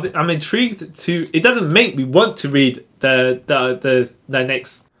say I'm intrigued to. It doesn't make me want to read the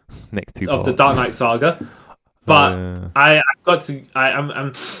next two of parts the Dark Knight saga, but I've got to.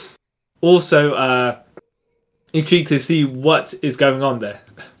 I'm also intrigued to see what is going on there.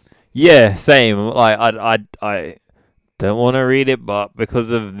 Yeah, same. Like I don't want to read it, but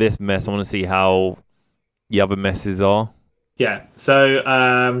because of this mess, I want to see how the other messes are. Yeah.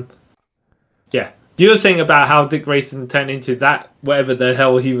 So yeah. You were saying about how Dick Grayson turned into that, whatever the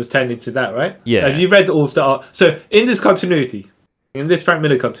hell he was turned into that, right? Yeah. Have you read All Star? So in this continuity, in this Frank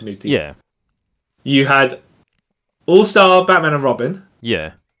Miller continuity, yeah, you had All Star Batman and Robin.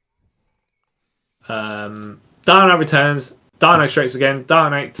 Yeah. Dark Knight Returns, Dark Knight Strikes Again, Dark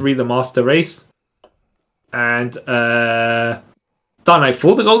Knight 3: The Master Race, and Dark Knight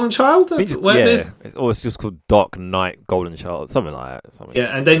 4: The Golden Child. It's just called Dark Knight Golden Child, something like that.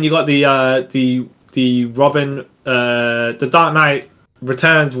 Yeah, and then you got the Robin, the Dark Knight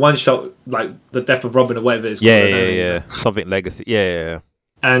Returns one shot, like the death of Robin or whatever it's called. Yeah. Something Legacy. Yeah.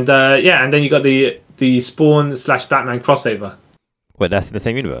 And and then you got the Spawn / Batman crossover. Wait, that's in the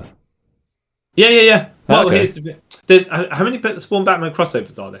same universe? Yeah. Well, okay. There's how many Spawn Batman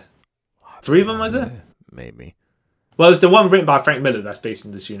crossovers are there? 3 of them, is there? Maybe. Well, it's the one written by Frank Miller that's based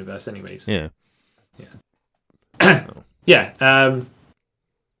in this universe, anyways. Yeah. Yeah.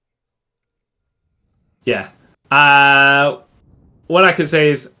 Yeah. What I could say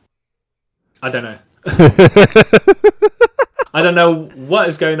is, I don't know. I don't know what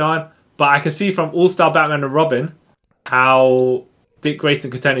is going on, but I can see from All Star Batman and Robin how Dick Grayson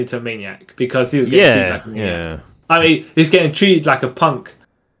could turn into a maniac because he was getting treated like a maniac. Yeah. I mean, he's getting treated like a punk,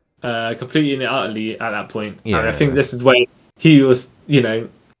 completely and utterly at that point. Yeah. And I think this is where he was, where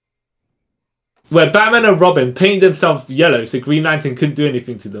Batman and Robin painted themselves yellow so Green Lantern couldn't do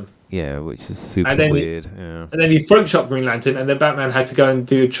anything to them. Yeah, which is super weird. Yeah. And then he throat shot Green Lantern, and then Batman had to go and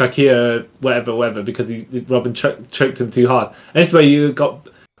do trachea, whatever, because Robin choked him too hard. And this way we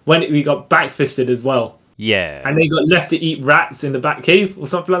got back-fisted as well. Yeah. And they got left to eat rats in the Batcave or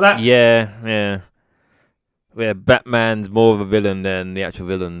something like that. Yeah. Where Batman's more of a villain than the actual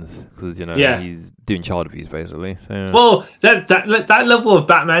villains because he's doing child abuse basically. So, yeah. Well, that level of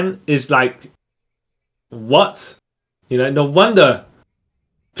Batman is like, what? No wonder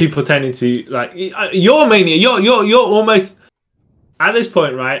people turn into like you're mania. You're almost at this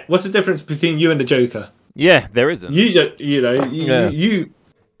point, right? What's the difference between you and the Joker? Yeah, there isn't. You just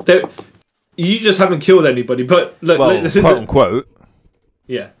you just haven't killed anybody, but look, quote unquote.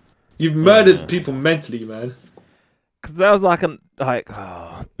 Yeah, you've murdered people mentally, man. Because that was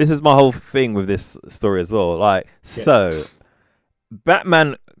this is my whole thing with this story as well. So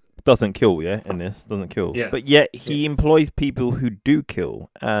Batman doesn't kill, doesn't kill. Yeah. But yet he employs people who do kill,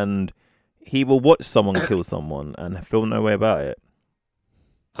 and he will watch someone kill someone and feel no way about it.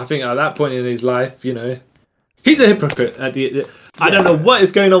 I think at that point in his life, he's a hypocrite. I don't know what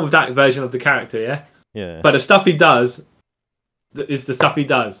is going on with that version of the character, yeah? Yeah. But the stuff he does is the stuff he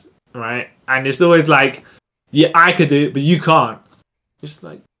does, right? And it's always like, yeah, I could do it, but you can't. It's just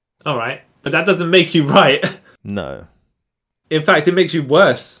like, all right. But that doesn't make you right. No. In fact, it makes you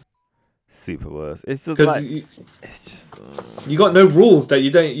worse. Super worse. It's just it's just you got no rules that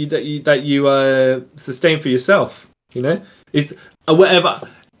you sustain for yourself. It's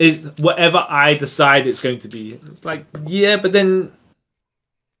whatever I decide it's going to be. It's like, yeah, but then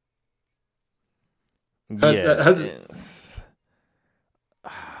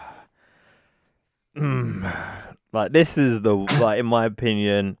this is the in my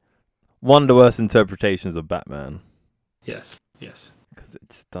opinion, one of the worst interpretations of Batman. Yes. Because it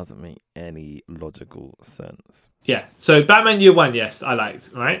just doesn't make any logical sense. Yeah. So Batman Year One, yes, I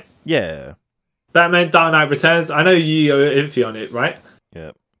liked, right? Yeah. Batman Dark Knight Returns, I know you are iffy on it, right?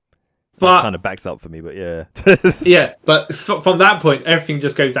 Yeah. But that kind of backs up for me, but yeah. Yeah, but from that point, everything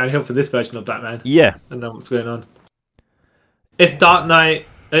just goes downhill for this version of Batman. Yeah. And then what's going on? If Dark Knight,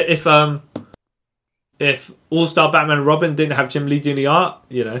 if All Star Batman and Robin didn't have Jim Lee doing the art,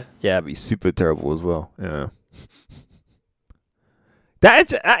 Yeah, it'd be super terrible as well. Yeah.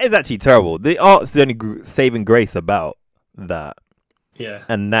 That is actually terrible. The art's the only saving grace about that. Yeah.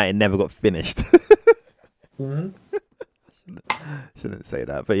 And that it never got finished. Mm-hmm. Shouldn't say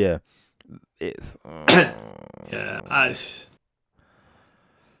that, but yeah. It's... Yeah.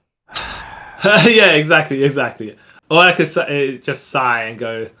 Yeah, exactly. Or I could just sigh and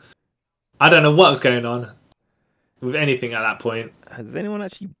go, I don't know what was going on with anything at that point. Has anyone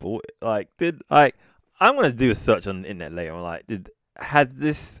actually bought it? Like, I'm gonna do a search on the internet later. Like,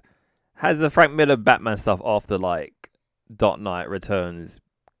 has the Frank Miller Batman stuff after like Dark Knight Returns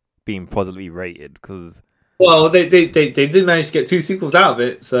been positively rated? Because well, they did manage to get 2 sequels out of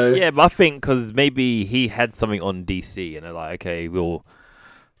it. So yeah, but I think because maybe he had something on DC, and they're like, okay, we'll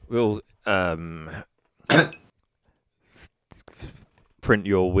print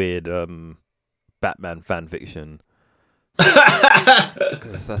your weird Batman fan fiction.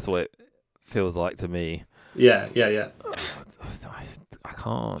 Because that's what it feels like to me. Yeah. I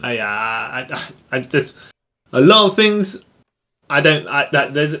can't. I just a lot of things.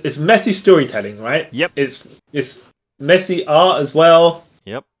 It's messy storytelling, right? Yep. It's messy art as well.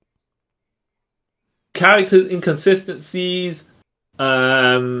 Yep. Character inconsistencies,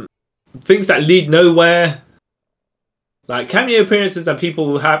 things that lead nowhere. Like cameo appearances and people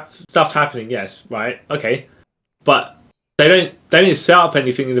who have stuff happening. Yes, right, okay, but they don't set up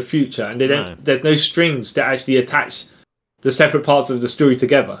anything in the future, and they don't. No. There's no strings to actually attach the separate parts of the story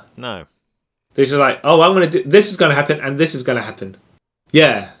together. No. They're just like, oh, I'm gonna do this is gonna happen, and this is gonna happen.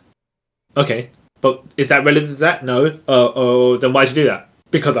 Yeah, okay, but is that relevant to that? No. Oh, then why'd you do that?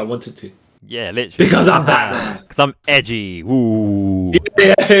 Because I wanted to. Yeah, literally. Because I'm Batman. Because I'm edgy. Woo.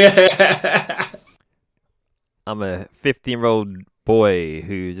 Yeah. I'm a 15-year-old boy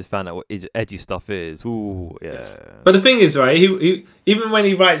who just found out what edgy stuff is. Ooh, yeah. But the thing is, right? He even when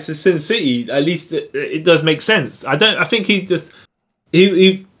he writes the Sin City, at least it does make sense. I think he just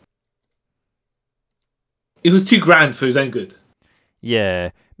he was too grand for his own good. Yeah,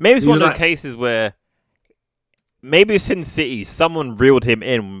 maybe it's He one was of the cases where maybe Sin City, someone reeled him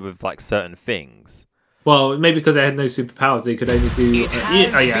in with like certain things. Well, maybe because they had no superpowers, they could only do.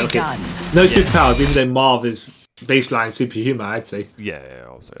 begun. No superpowers, even though Marv is baseline superhuman, I'd say. Yeah,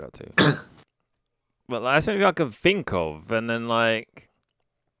 I'll say that too. But like, that's the only thing I could think of, and then like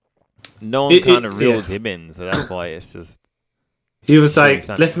no one kind of reeled him in, so that's why it's just. He was like,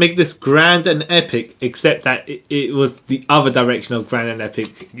 let's make this grand and epic, except that it was the other direction of grand and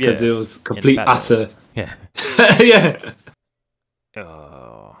epic because it was complete utter. Yeah. Yeah.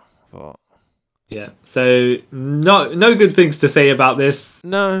 Oh, thought. Yeah. So no good things to say about this.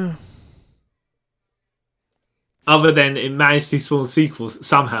 No. Other than it managed to spawn sequels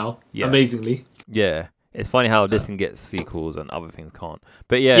somehow, amazingly. Yeah. It's funny how this can get sequels and other things can't.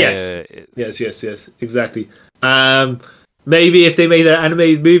 But yeah. Yes, exactly. Maybe if they made an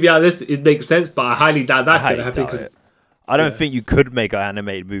animated movie out of this, it makes sense, but I highly doubt that's going to happen. I don't think you could make an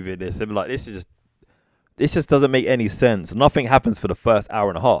animated movie of this. They'd be like, this just doesn't make any sense. Nothing happens for the first hour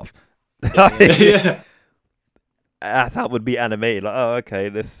and a half. Yeah. That's how it would be animated. Like, oh, okay,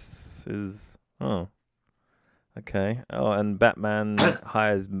 this is... Oh. Okay. Oh, and Batman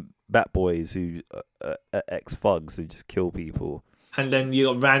hires Bat Boys who are ex-thugs who just kill people. And then you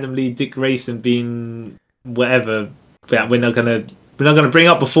got randomly Dick Grayson being whatever... Yeah, we're not gonna bring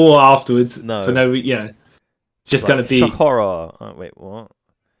up before or afterwards. No, for no, just gonna be shock horror. Oh, wait, what?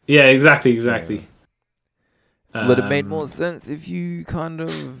 Yeah, exactly. Yeah. Would have made more sense if you kind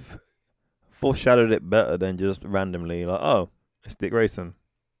of foreshadowed it better than just randomly like, oh, it's Dick Grayson.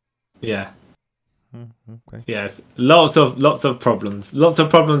 Yeah. Okay. Yes, lots of problems.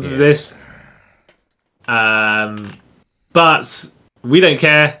 With this. But we don't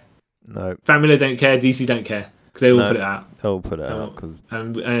care. No. Family don't care. DC don't care. Because they all put it out. They'll put it out. Cause...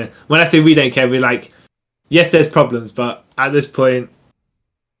 when I say we don't care, we're like, yes, there's problems, but at this point,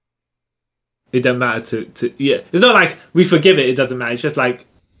 it doesn't matter to yeah. It's not like we forgive it, it doesn't matter. It's just like,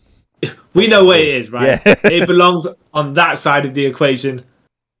 we know where it is, right? Yeah. It belongs on that side of the equation.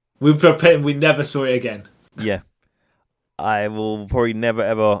 We pretend we never saw it again. Yeah. I will probably never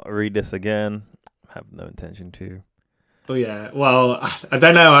ever read this again. I have no intention to. Oh, yeah. Well, I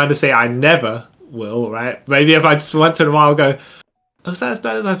don't know how to say I never will, right? Maybe if I just once in a while go, oh, is that as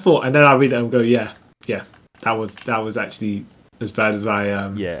bad as I thought? And then I'll read it and go, yeah, that was actually as bad as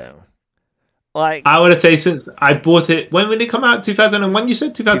I yeah. Like, I want to say since I bought it, when did it come out? 2001? You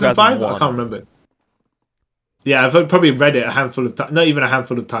said 2005? I can't remember. Yeah, I've probably read it a handful of times. Not even a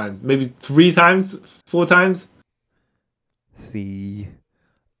handful of times. Maybe 3 times, 4 times. See,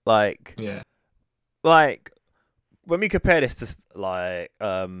 like, yeah, like when we compare this to like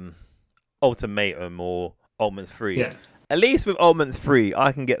Ultimatum or Ultimatum 3, at least with Ultimatum 3,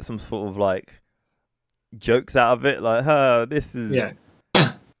 I can get some sort of like jokes out of it. Like, this is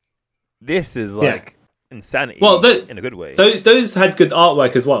this is like insanity. Well, in a good way. Those had good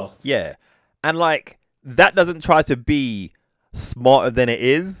artwork as well. Yeah, and like that doesn't try to be smarter than it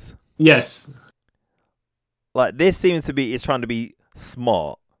is. Yes. Like this seems to be it's trying to be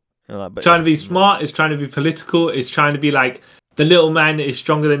smart. But trying to be smart, it's trying to be political, it's trying to be like the little man is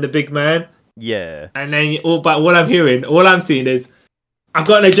stronger than the big man. Yeah. And then but what I'm seeing is I've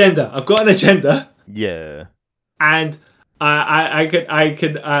got an agenda. Yeah. And I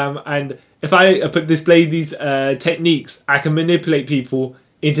could and if I display these techniques, I can manipulate people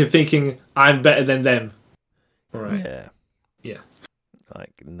into thinking I'm better than them. All right. Yeah. Yeah.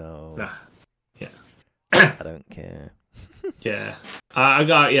 Like no. Nah. Yeah. I don't care. Yeah. I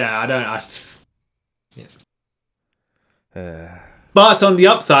don't. Yeah. But on the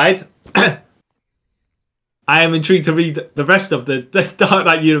upside, I am intrigued to read the rest of the Dark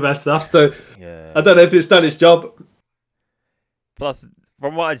Knight universe stuff. So yeah. I don't know if it's done its job. Plus,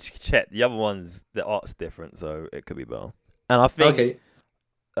 from what I checked, the other ones the art's different, so it could be better. And I think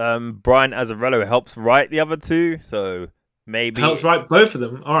Brian Azzarello helps write the other two, so maybe helps write both of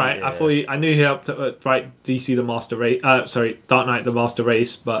them. All right, Yeah. I knew he helped write DC the Master Race. Dark Knight the Master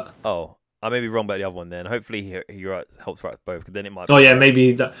Race, but I may be wrong about the other one. Then hopefully he helps write both, because then it might. Oh yeah,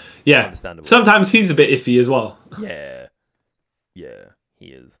 maybe that. Yeah, understandable. Sometimes he's a bit iffy as well. Yeah, he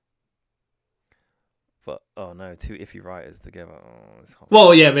is. But oh no, two iffy writers together.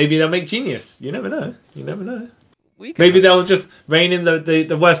 Well, yeah, maybe they'll make genius. You never know. Maybe they'll just rein in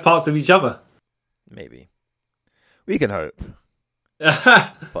the worst parts of each other. Maybe. We can hope.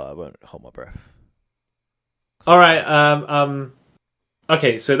 But I won't hold my breath. All right.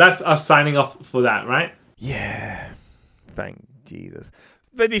 Okay, so that's us signing off for that, right? Yeah. Thank Jesus.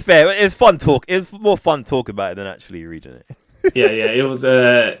 But to be fair, it was fun talk. It was more fun talk about it than actually reading it. Yeah. It was.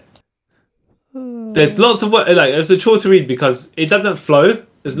 There's lots of it was a chore to read because it doesn't flow.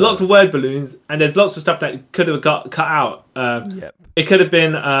 There's lots of word balloons, and there's lots of stuff that could have got cut out. Yep. It could have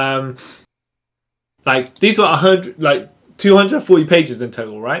been these were 240 pages in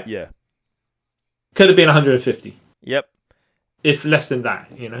total, right? Yeah. Could have been 150. Yep. If less than that,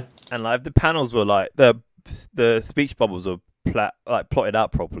 And like the panels were like the speech bubbles were plotted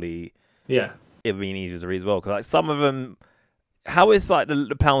out properly. Yeah. It would be easier to read as well, because like some of them, how it's like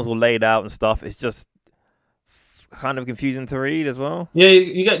the panels all laid out and stuff, it's just kind of confusing to read as well. Yeah,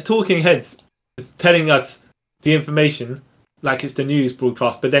 you get talking heads telling us the information like it's the news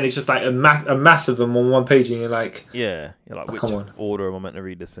broadcast, but then it's just like a mass of them on one page, and you're like, yeah, you're like, which order am I meant to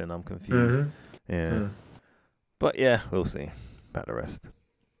read this in? I'm confused. Mm-hmm. Yeah, but yeah, we'll see about the rest.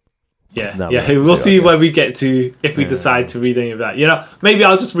 Yeah, we'll see where we get to if we decide to read any of that. Maybe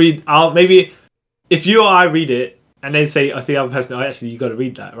I'll just read. Maybe if you or I read it and then say, I see the other person, actually, you got to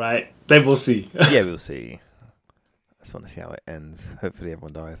read that, right? Then we'll see. Yeah, we'll see. I just want to see how it ends. Hopefully,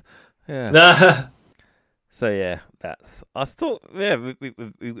 everyone dies. Yeah. So yeah, that's us. Yeah,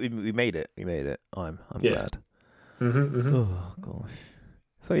 we made it. We made it. I'm glad. Mm-hmm. Oh gosh.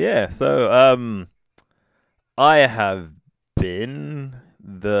 So yeah, so I have been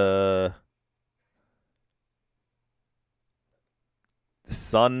the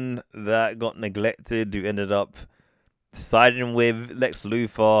son that got neglected, who ended up siding with Lex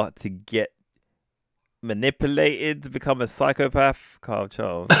Luthor to get manipulated to become a psychopath, Carl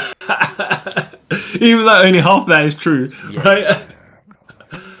Charles. Even though only half that is true, right?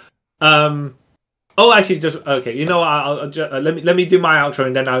 Oh, actually, just okay. You know what? I'll just, let me do my outro,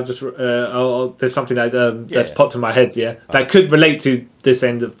 and then I'll just there's something that's popped in my head, that could relate to this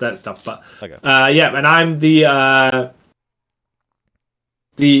end of that stuff. But and I'm the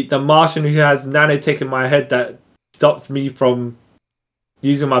Martian who has nanotech in my head that stops me from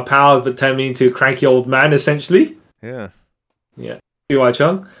using my powers, but turn me into a cranky old man, essentially. Yeah. See why,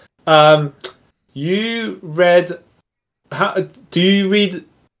 Chung? You read? Do you read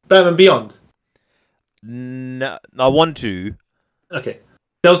Batman Beyond? No, I want to. Okay.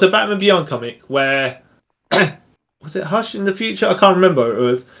 There was a Batman Beyond comic where was it Hush in the Future? I can't remember what it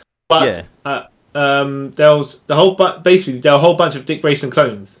was. But there was there were a whole bunch of Dick Grayson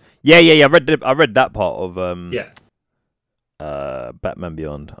clones. Yeah. I read that part of Batman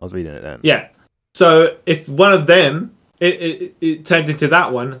Beyond. I was reading it then. Yeah. So if one of them it turned into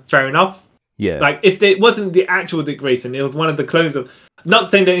that one, fair enough. Yeah. Like if it wasn't the actual Dick Grayson, it was one of the clones of.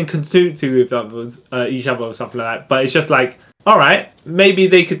 Not saying they're in continuity with each other or something like that, but it's just like, all right, maybe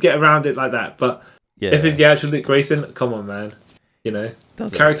they could get around it like that. But if it's the actual Dick Grayson, come on, man,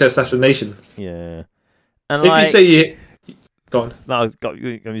 character assassination. Yeah, and if you say go on. No,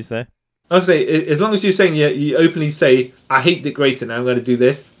 you say. I would say as long as you're saying you openly say I hate Dick Grayson, and I'm going to do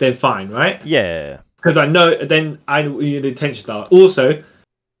this, then fine, right? Yeah. Because I know what your intentions are. Also,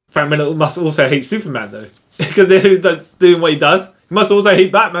 Frank Miller must also hate Superman though, because they're doing what he does. must also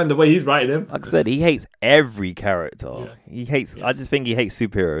hate Batman the way he's writing him. Like I said, he hates every character. Yeah. He hates. I just think he hates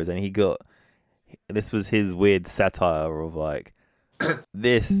superheroes, and this was his weird satire of like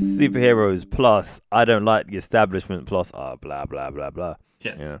this superheroes plus I don't like the establishment plus blah blah blah blah.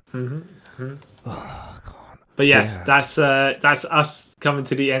 Yeah. Oh, but yes, that's us coming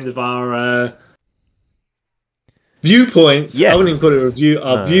to the end of our viewpoints. Yes. I wouldn't even call it a review.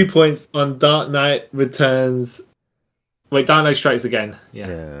 Our viewpoints on Dark Knight Returns. Wait, Dark Knight Strikes Again.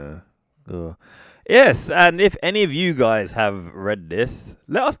 Yeah. Cool. Yes, and if any of you guys have read this,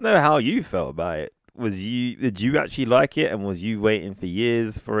 let us know how you felt about it. Did you actually like it, and was you waiting for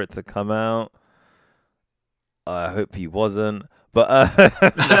years for it to come out? I hope he wasn't. But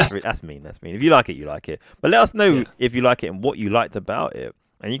that's mean. If you like it, you like it. But let us know if you like it and what you liked about it.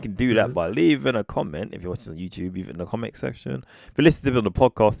 And you can do that by leaving a comment if you're watching on YouTube, even in the comment section. If you listen to it on the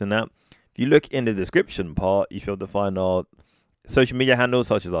podcast and that, if you look in the description part, you should be able to find our social media handles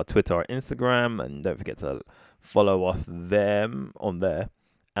such as our Twitter or Instagram. And don't forget to follow us on there.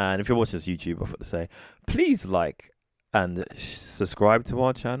 And if you're watching this YouTube, I forgot to say, please like and subscribe to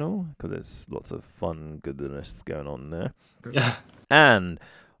our channel because there's lots of fun goodness going on there. Yeah. And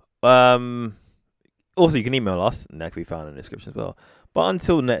also you can email us, and that can be found in the description as well. But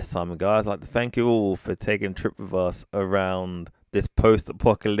until next time, guys, I'd like to thank you all for taking a trip with us around this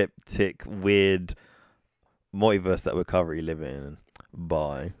post-apocalyptic, weird multiverse that we're currently living in.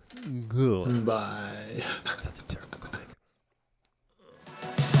 Bye. Bye. Such a terrible